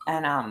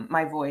 and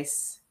my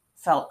voice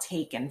felt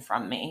taken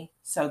from me.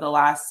 So the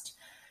last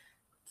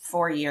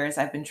 4 years,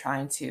 I've been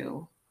trying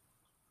to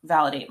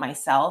validate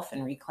myself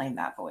and reclaim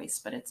that voice,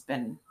 but it's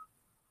been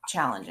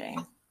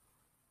challenging.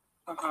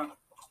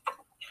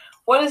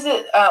 What is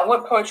it?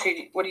 What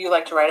poetry? What do you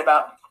like to write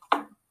about?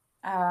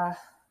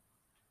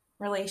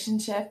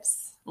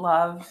 Relationships,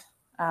 love,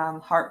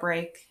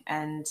 heartbreak,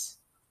 and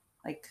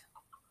like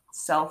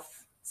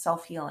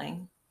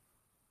self-healing.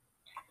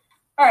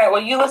 All right.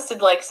 Well, you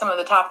listed like some of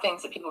the top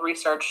things that people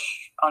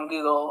research on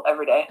Google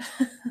every day.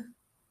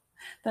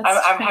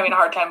 I'm having a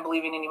hard time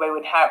believing anybody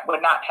would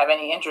not have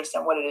any interest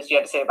in what it is you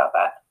had to say about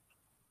that.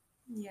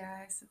 Yeah,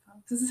 I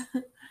suppose.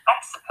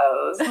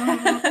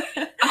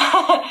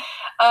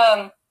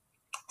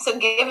 So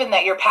given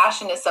that your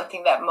passion is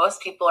something that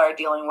most people are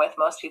dealing with,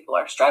 most people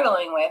are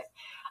struggling with,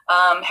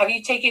 have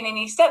you taken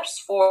any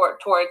steps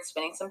towards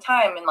spending some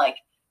time and like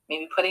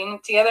maybe putting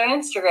together an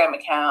Instagram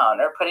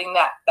account or putting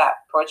that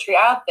poetry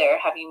out there?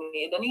 Have you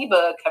made an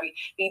ebook? Have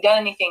you done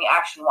anything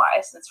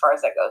action-wise as far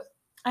as that goes?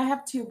 I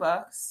have 2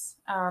 books.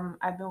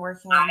 I've been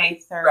working on my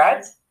 3rd.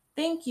 Congrats.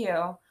 Thank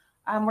you.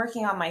 I'm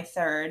working on my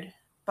 3rd,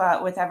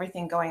 but with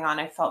everything going on,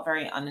 I felt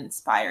very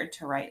uninspired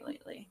to write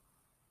lately.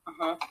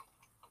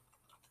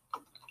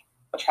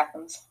 Which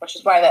happens, which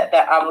is why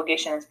that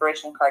obligation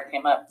inspiration card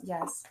came up.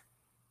 Yes.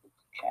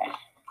 Okay.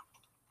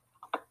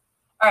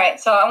 All right.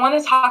 So I want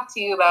to talk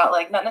to you about,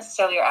 like, not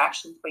necessarily your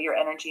actions, but your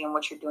energy and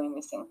what you're doing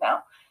these things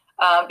now.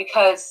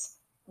 Because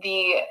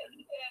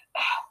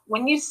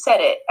when you said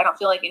it, I don't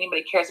feel like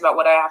anybody cares about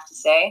what I have to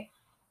say.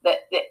 The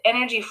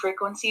energy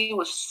frequency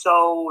was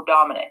so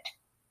dominant.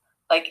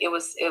 Like it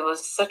was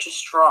such a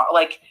strong,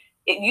 like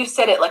you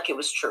said it like it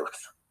was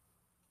truth.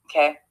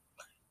 Okay.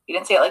 You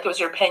didn't say it like it was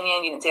your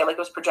opinion. You didn't say it like it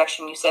was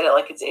projection. You said it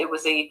like it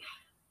was a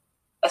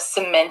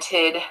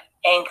cemented,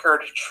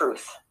 anchored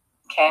truth.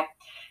 Okay.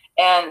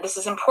 And this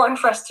is important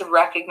for us to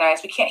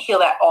recognize. We can't heal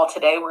that all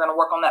today. We're going to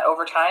work on that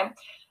over time.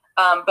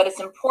 But it's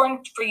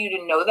important for you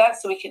to know that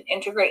so we can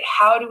integrate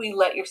how do we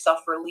let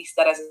yourself release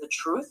that as the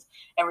truth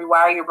and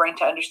rewire your brain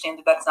to understand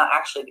that that's not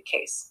actually the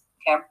case.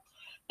 Okay.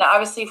 Now,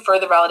 obviously,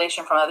 further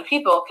validation from other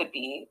people could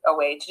be a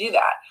way to do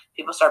that.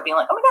 People start being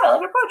like, "Oh my God, I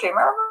love your poetry."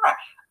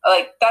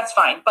 Like, that's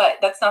fine, but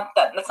that's not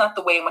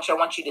the way in which I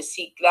want you to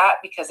seek that,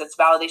 because it's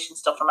validation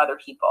still from other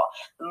people.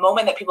 The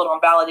moment that people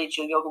don't validate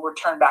you, you'll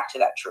return back to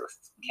that truth.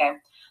 Okay.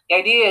 The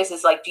idea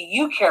is like, do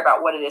you care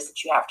about what it is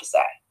that you have to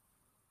say?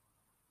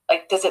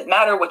 Like, does it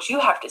matter what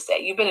you have to say?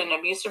 You've been in an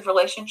abusive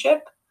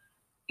relationship.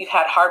 You've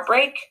had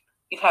heartbreak.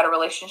 You've had a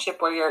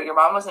relationship where your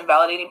mom was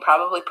invalidating,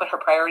 probably put her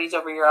priorities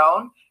over your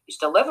own. You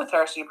still live with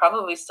her, so you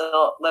probably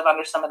still live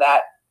under some of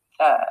that,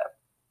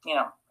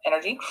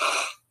 energy.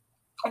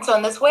 And so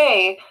in this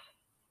way,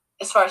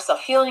 as far as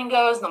self-healing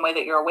goes and the way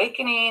that you're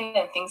awakening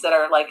and things that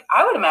are like,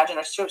 I would imagine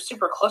are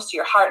super close to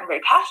your heart and very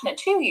passionate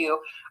to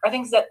you, are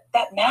things that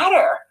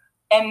matter.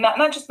 And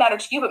not just matter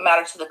to you, but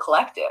matter to the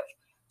collective.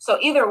 So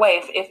either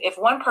way, if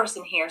one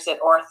person hears it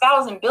or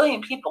 1,000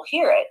 billion people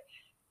hear it,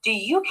 do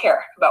you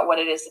care about what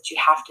it is that you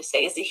have to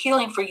say? Is it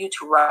healing for you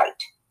to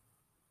write?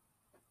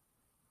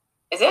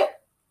 Is it?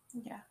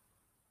 Yeah.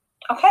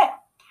 Okay.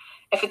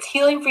 If it's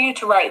healing for you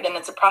to write, then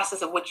it's a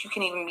process of which you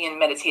can even be in a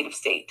meditative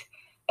state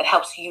that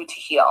helps you to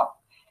heal.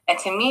 And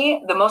to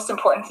me, the most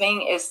important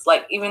thing is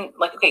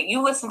okay,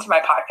 you listen to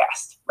my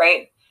podcast,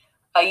 right?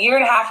 A year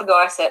and a half ago,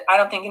 I said, I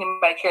don't think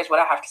anybody cares what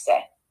I have to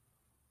say.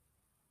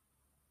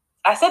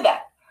 I said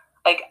that.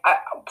 Like,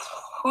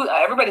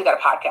 everybody's got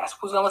a podcast.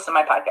 Who's going to listen to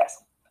my podcast?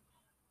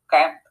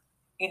 Okay.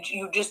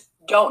 You just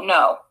don't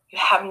know. You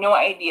have no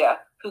idea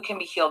who can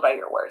be healed by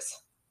your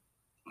words.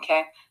 Okay.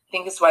 I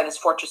think this is why this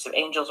fortress of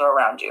angels are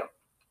around you,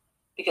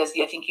 because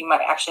I think you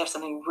might actually have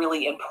something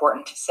really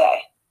important to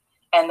say.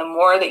 And the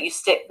more that you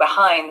stick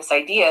behind this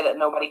idea that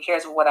nobody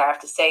cares what I have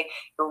to say,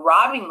 you're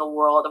robbing the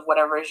world of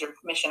whatever is your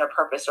mission or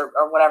purpose or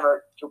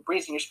whatever your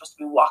reason you're supposed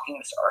to be walking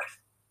this earth.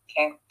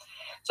 Okay.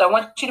 So I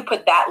want you to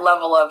put that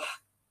level of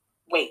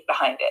weight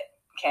behind it.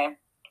 Okay.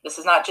 This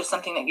is not just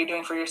something that you're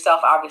doing for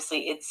yourself.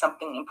 Obviously, it's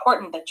something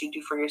important that you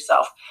do for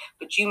yourself,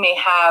 but you may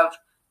have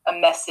a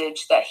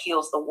message that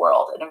heals the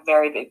world in a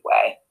very big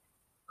way.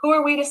 Who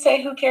are we to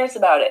say who cares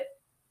about it?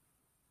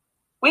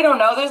 We don't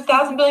know. There's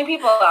 1,000 billion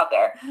people out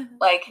there.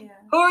 Like, yeah.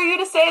 Who are you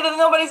to say that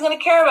nobody's going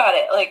to care about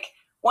it? Like,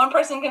 one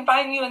person can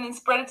find you and then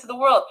spread it to the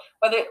world.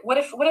 What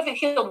if it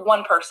healed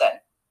one person?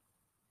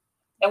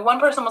 And one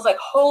person was like,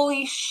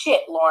 holy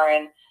shit,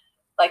 Lauren,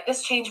 like,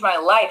 this changed my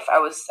life. I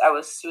was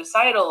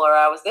suicidal, or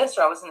I was this,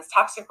 or I was in this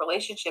toxic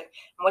relationship.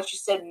 And what you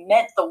said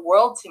meant the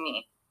world to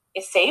me.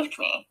 It saved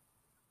me.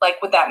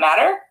 Like, would that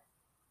matter?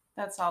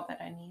 That's all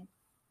that I need.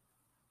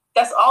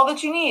 That's all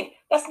that you need.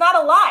 That's not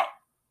a lot.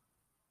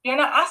 You're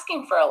not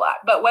asking for a lot.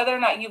 But whether or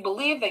not you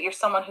believe that you're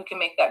someone who can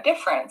make that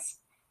difference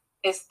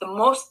is the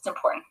most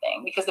important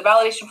thing, because the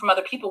validation from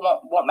other people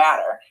won't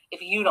matter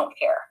if you don't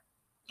care.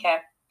 Okay.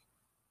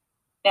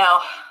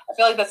 Now, I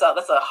feel like that's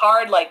a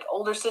hard, like,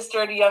 older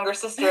sister to younger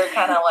sister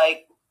kind of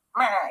like,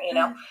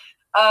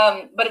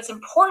 but it's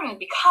important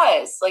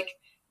because, like,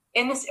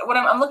 in this, when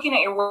I'm looking at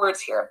your words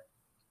here,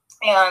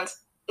 and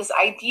this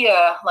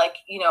idea, like,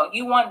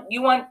 you want,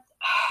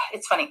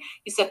 it's funny.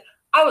 You said,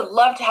 I would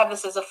love to have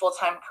this as a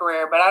full-time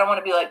career, but I don't want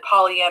to be like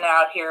Pollyanna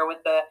out here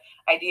with the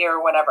idea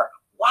or whatever.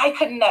 Why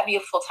couldn't that be a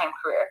full-time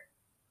career?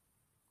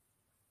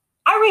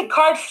 I read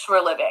cards for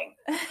a living.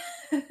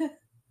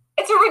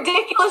 It's a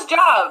ridiculous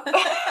job.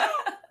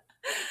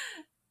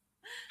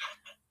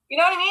 You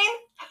know what I mean?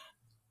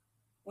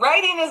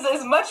 Writing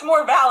is much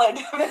more valid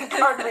than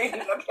card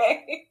reading,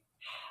 okay?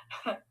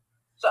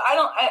 So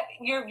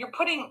you're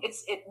putting,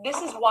 this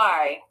is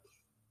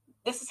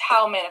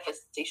how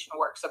manifestation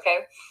works,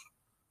 okay?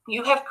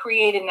 You have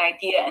created an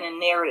idea and a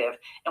narrative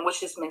in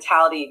which this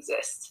mentality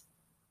exists.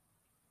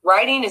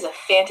 Writing is a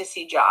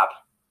fantasy job.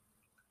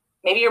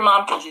 Maybe your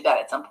mom told you that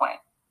at some point,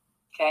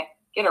 okay?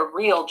 Get a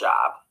real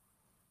job.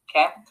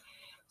 Okay,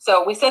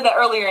 so we said that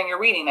earlier in your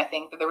reading, I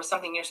think, that there was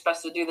something you're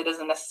supposed to do that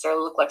doesn't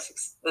necessarily look like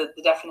the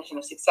definition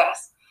of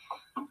success.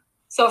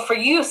 So for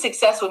you,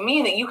 success would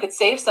mean that you could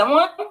save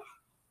someone,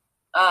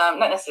 not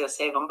necessarily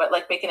save them, but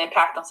like make an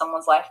impact on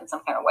someone's life in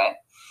some kind of way.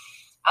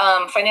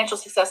 Financial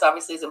success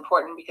obviously is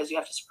important because you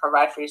have to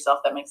provide for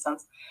yourself. That makes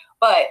sense.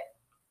 But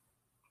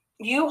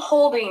you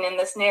holding in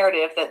this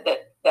narrative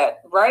that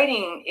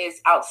writing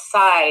is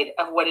outside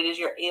of what it is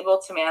you're able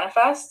to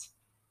manifest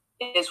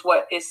is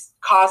what is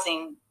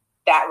causing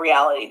that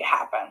reality to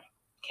happen.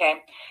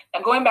 Okay. Now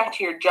going back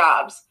to your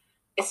jobs,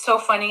 it's so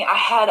funny. I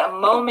had a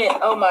moment,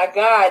 oh my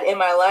God, in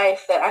my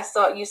life that I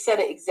saw, you said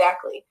it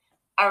exactly.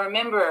 I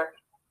remember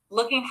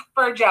looking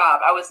for a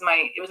job. It was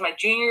my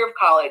junior year of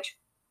college,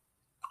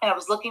 and I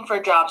was looking for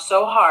a job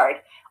so hard.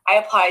 I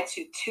applied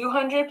to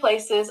 200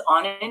 places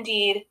on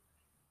Indeed.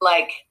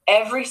 Like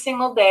every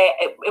single day,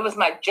 it was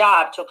my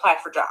job to apply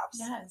for jobs.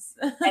 Yes.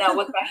 And I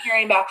was not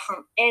hearing back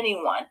from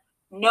anyone.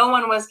 No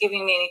one was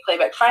giving me any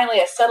playback.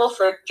 Finally, I settled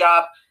for a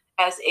job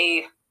as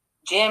a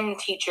gym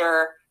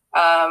teacher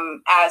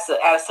at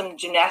some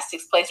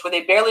gymnastics place where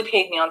they barely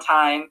paid me on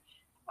time.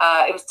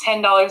 It was $10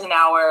 an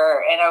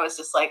hour, and I was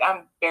just like,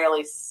 I'm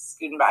barely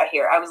scooting by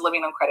here. I was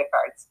living on credit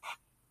cards.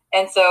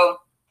 And so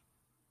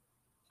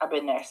I've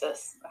been there,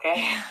 sis.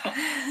 Okay.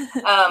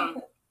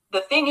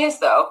 The thing is,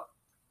 though,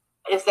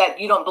 is that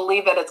you don't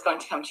believe that it's going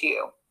to come to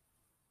you.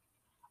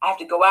 I have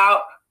to go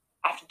out.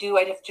 I have to do.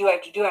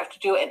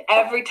 And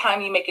every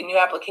time you make a new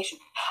application,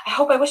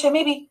 I wish I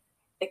maybe,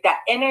 like that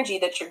energy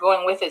that you're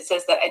going with it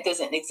says that it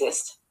doesn't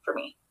exist for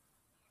me.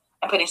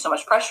 I'm putting so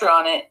much pressure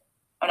on it.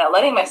 I'm not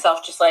letting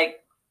myself just like,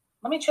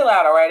 let me chill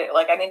out, all right?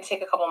 Like I need to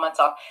take a couple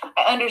months off.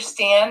 I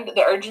understand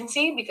the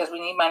urgency because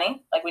we need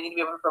money. Like we need to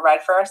be able to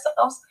provide for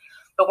ourselves.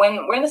 But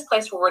when we're in this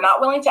place where we're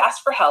not willing to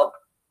ask for help,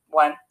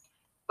 one,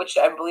 which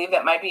I believe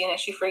that might be an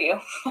issue for you.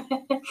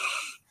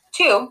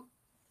 Two,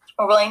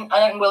 we're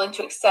unwilling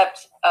to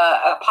accept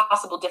a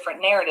possible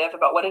different narrative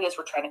about what it is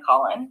we're trying to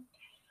call in.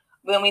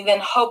 When we then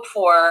hope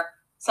for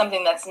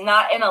something that's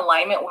not in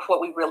alignment with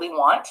what we really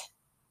want,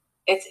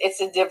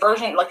 it's a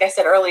diversion. Like I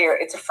said earlier,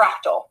 it's a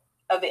fractal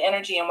of the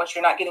energy in which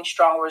you're not getting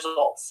strong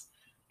results.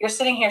 You're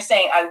sitting here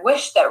saying, I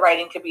wish that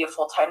writing could be a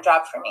full-time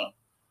job for me.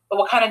 But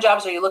what kind of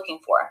jobs are you looking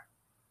for?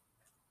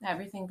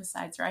 Everything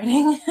besides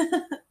writing.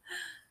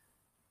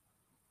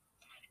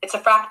 It's a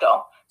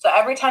fractal. So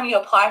every time you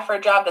apply for a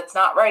job that's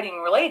not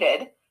writing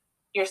related,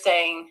 you're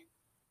saying,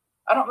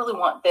 I don't really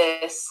want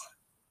this.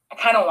 I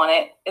kind of want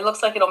it. It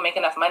looks like it'll make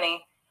enough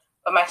money,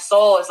 but my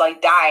soul is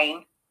like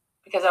dying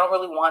because I don't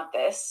really want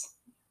this.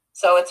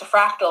 So it's a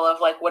fractal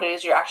of like what it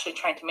is you're actually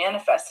trying to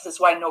manifest. This is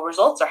why no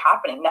results are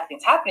happening.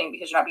 Nothing's happening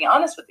because you're not being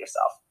honest with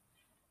yourself.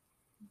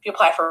 If you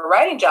apply for a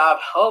writing job,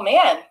 oh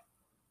man,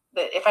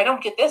 if I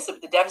don't get this,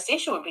 the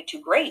devastation would be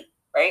too great,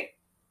 right?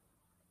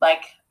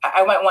 Like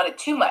I might want it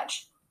too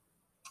much.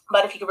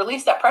 But if you could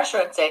release that pressure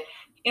and say,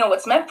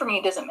 what's meant for me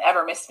doesn't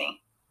ever miss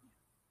me.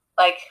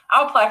 Like,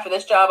 I'll apply for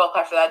this job, I'll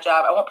apply for that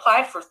job. I won't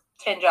apply for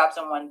 10 jobs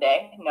in one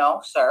day.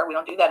 No, sir, we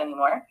don't do that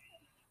anymore.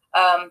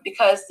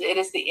 Because it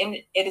is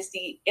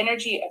the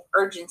energy of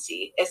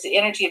urgency, it's the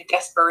energy of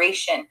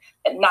desperation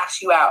that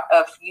knocks you out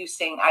of you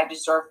saying, I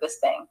deserve this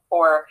thing,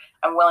 or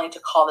I'm willing to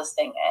call this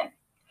thing in.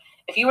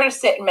 If you were to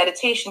sit in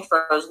meditation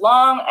for as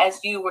long as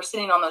you were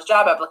sitting on those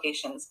job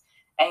applications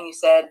and you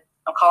said,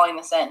 I'm calling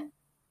this in,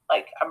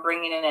 like I'm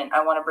bringing it in,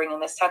 I want to bring in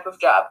this type of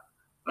job.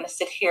 I'm going to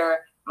sit here,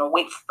 I'm going to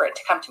wait for it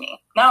to come to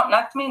me. No,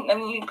 not to me. I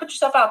mean, you put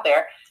yourself out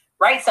there,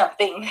 write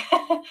something,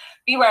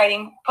 be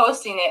writing,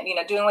 posting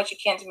it, doing what you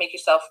can to make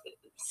yourself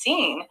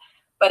seen.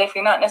 But if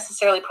you're not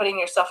necessarily putting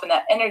yourself in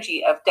that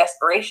energy of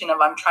desperation of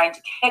I'm trying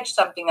to catch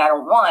something I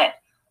don't want,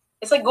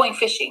 it's like going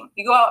fishing.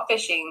 You go out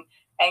fishing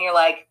and you're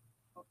like,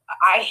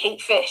 I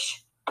hate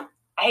fish. I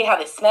hate how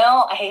they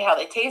smell. I hate how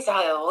they taste,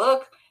 how they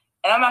look.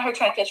 And I'm out here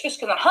trying to catch fish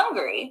because I'm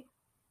hungry.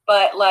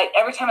 But like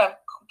every time I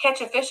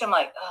catch a fish, I'm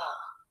like, oh,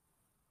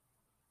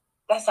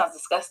 that sounds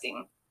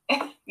disgusting.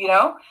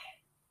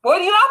 What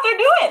are you out there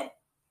doing?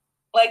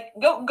 Like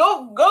go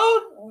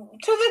to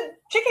the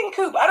chicken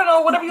coop. I don't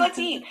know, whatever you like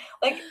to eat.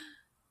 Like,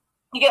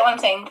 you get what I'm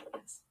saying?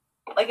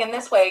 Like in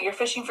this way, you're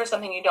fishing for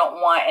something you don't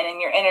want, and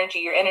in your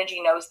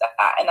energy knows that,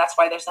 and that's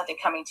why there's nothing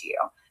coming to you.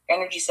 Your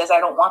energy says, I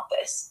don't want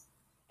this.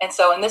 And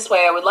so in this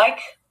way, I would like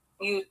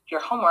your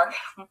homework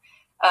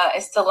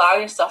is to allow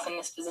yourself in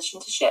this position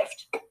to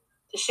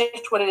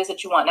shift what it is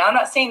that you want. Now, I'm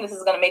not saying this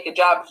is going to make a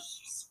job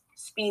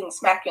speed and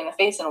smack you in the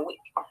face in a week,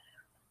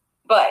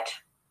 but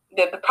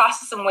the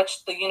process in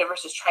which the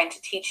universe is trying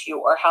to teach you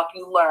or help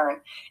you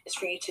learn is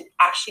for you to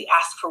actually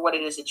ask for what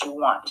it is that you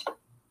want.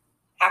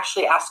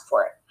 Actually ask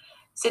for it.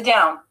 Sit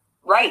down,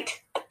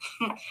 write,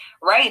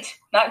 write,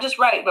 not just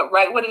write, but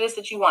write what it is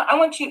that you want. I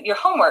want your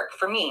homework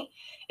for me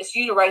is for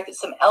you to write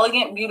some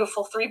elegant,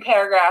 beautiful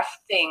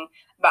 3-paragraph thing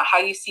about how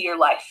you see your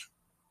life,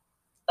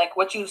 like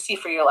what you see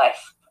for your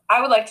life. I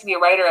would like to be a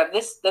writer of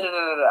this, or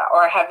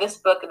I have this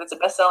book that's a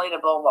best-selling, blah,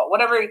 blah, blah,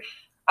 whatever,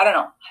 I don't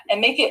know, and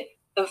make it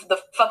the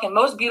fucking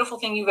most beautiful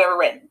thing you've ever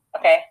written,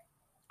 okay?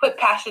 Put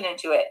passion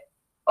into it.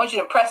 I want you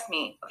to impress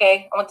me,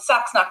 okay? I want the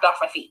socks knocked off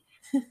my feet.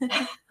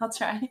 I'll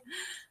try.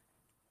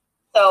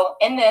 So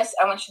in this,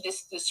 I want you to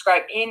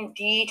describe in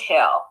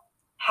detail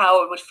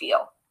how it would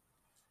feel,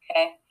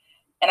 okay?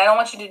 And I don't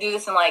want you to do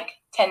this in like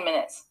 10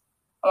 minutes.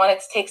 I want it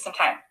to take some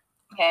time,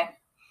 okay?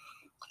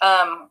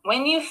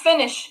 When you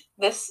finish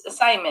this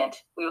assignment,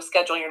 we will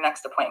schedule your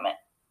next appointment.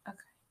 Okay.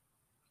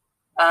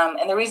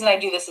 And the reason I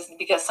do this is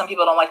because some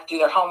people don't like to do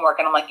their homework.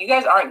 And I'm like, you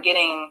guys aren't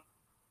getting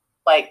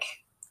like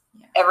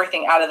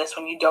everything out of this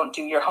when you don't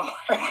do your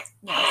homework.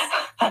 Yes,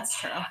 that's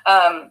true.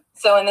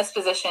 So in this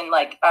position,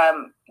 like,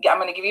 I'm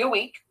going to give you a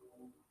week.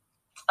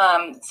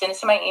 Send it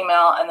to my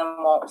email and then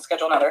we'll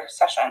schedule another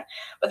session.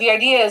 But the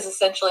idea is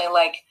essentially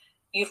like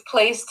you've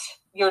placed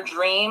your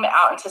dream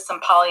out into some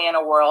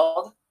Pollyanna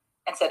world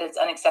and said it's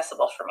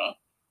inaccessible for me.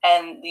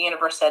 And the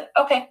universe said,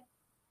 okay,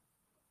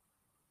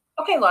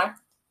 Lauren,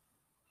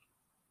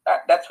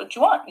 That's what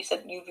you want. You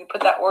said you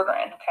put that order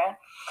in,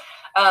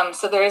 okay?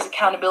 So there is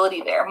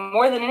accountability there.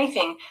 More than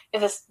anything,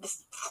 is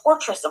this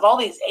fortress of all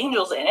these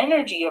angels and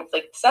energy of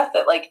like stuff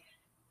that like,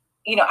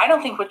 I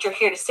don't think what you're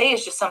here to say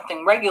is just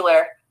something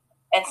regular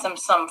and some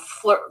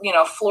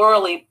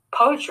florally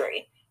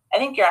poetry. I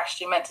think you're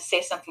actually meant to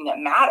say something that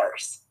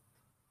matters.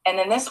 And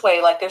in this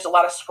way, like there's a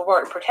lot of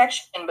support and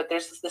protection, but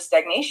there's this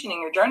stagnation in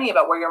your journey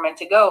about where you're meant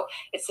to go.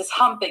 It's this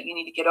hump that you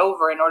need to get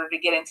over in order to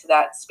get into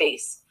that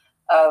space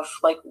of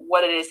like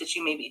what it is that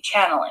you may be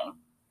channeling.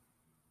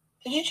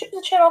 Did you choose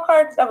the channel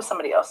card? That was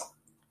somebody else.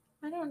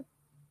 I don't.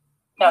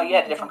 No, you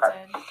had a different card.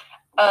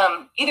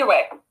 Either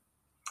way.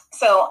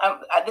 So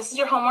this is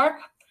your homework.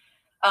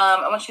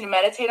 I want you to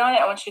meditate on it.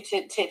 I want you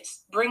to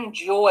bring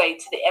joy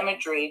to the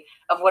imagery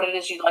of what it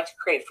is you'd like to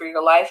create for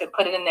your life and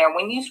put it in there.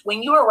 When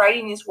you are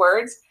writing these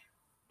words,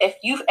 if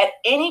you at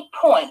any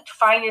point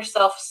find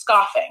yourself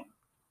scoffing,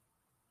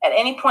 at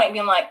any point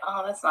being like,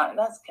 oh,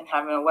 that can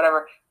happen or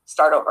whatever,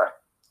 start over.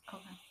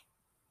 Okay.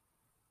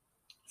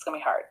 It's going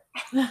to be hard.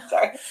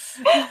 Sorry.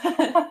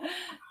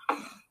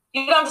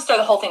 You don't have to start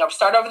the whole thing over.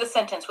 Start over the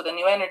sentence with a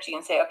new energy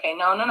and say, okay,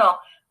 no.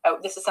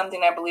 This is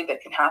something I believe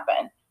that can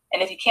happen.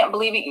 And if you can't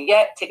believe it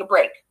yet, take a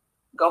break.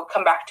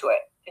 Come back to it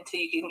until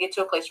you can get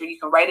to a place where you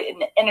can write it in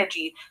the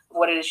energy of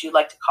what it is you'd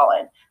like to call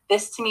in.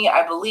 This, to me,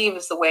 I believe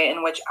is the way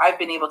in which I've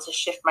been able to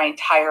shift my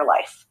entire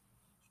life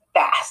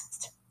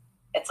fast.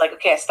 It's like,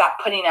 okay, I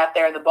stopped putting out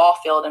there in the ball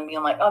field and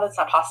being like, oh, that's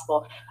not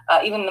possible.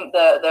 Even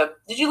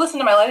did you listen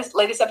to my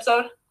latest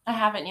episode? I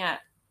haven't yet.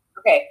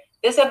 Okay.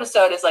 This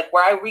episode is like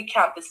where I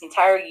recount this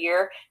entire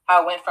year,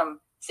 how I went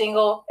from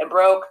single and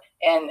broke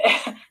and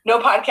no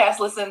podcast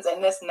listens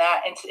and this and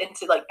that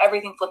into like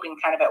everything flipping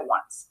kind of at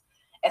once.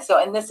 And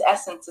so in this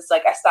essence, it's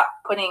like I stopped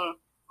putting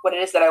what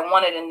it is that I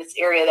wanted in this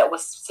area that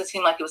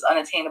seemed like it was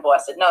unattainable. I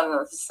said, no,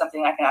 this is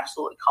something I can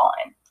absolutely call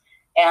in.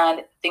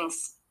 And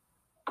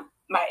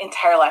my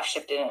entire life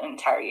shifted in an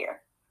entire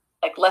year.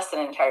 Like less than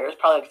an entire year. It was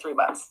probably like 3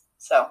 months.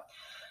 So,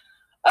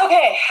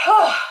 okay.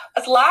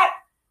 That's a lot.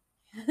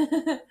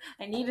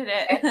 I needed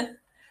it. Okay.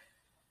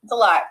 It's a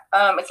lot.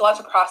 It's a lot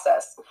to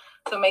process.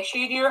 So make sure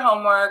you do your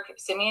homework.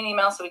 Send me an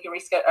email so we can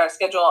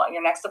schedule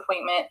your next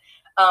appointment.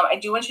 I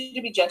do want you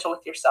to be gentle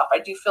with yourself. I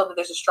do feel that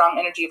there's a strong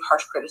energy of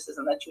harsh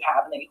criticism that you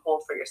have and that you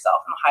hold for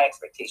yourself and a high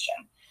expectation.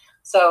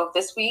 So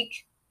this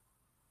week,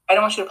 I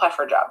don't want you to apply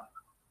for a job.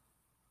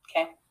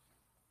 Okay?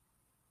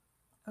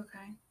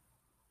 Okay.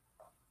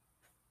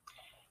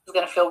 It's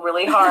going to feel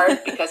really hard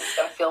because it's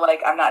going to feel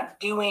like I'm not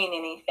doing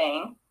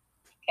anything.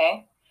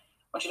 Okay?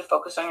 I want you to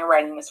focus on your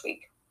writing this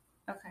week.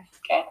 Okay.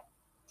 Okay.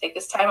 Take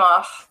this time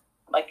off.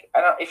 Like,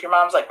 if your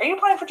mom's like, are you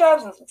applying for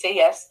jobs? And say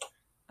yes.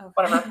 Okay.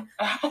 Whatever.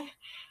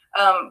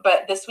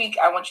 But this week,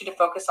 I want you to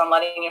focus on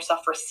letting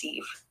yourself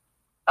receive.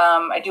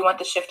 I do want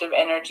the shift of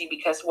energy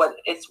because what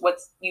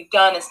you've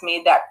done is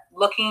made that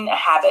looking a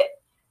habit.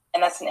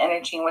 And that's an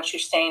energy in what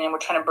you're saying. And we're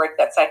trying to break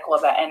that cycle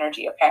of that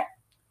energy. Okay.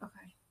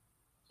 Okay.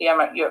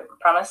 Yeah. You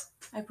promise?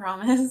 I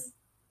promise.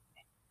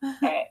 All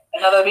right.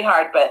 I know that'll be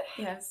hard, but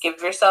yes. Give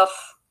yourself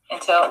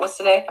until, what's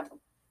today?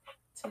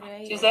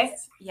 Today? Tuesday?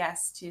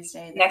 Yes,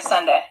 Tuesday. Next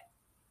Sunday.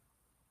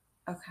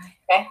 Okay.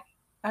 Okay?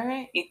 All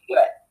right. You do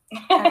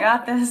it. I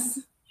got this.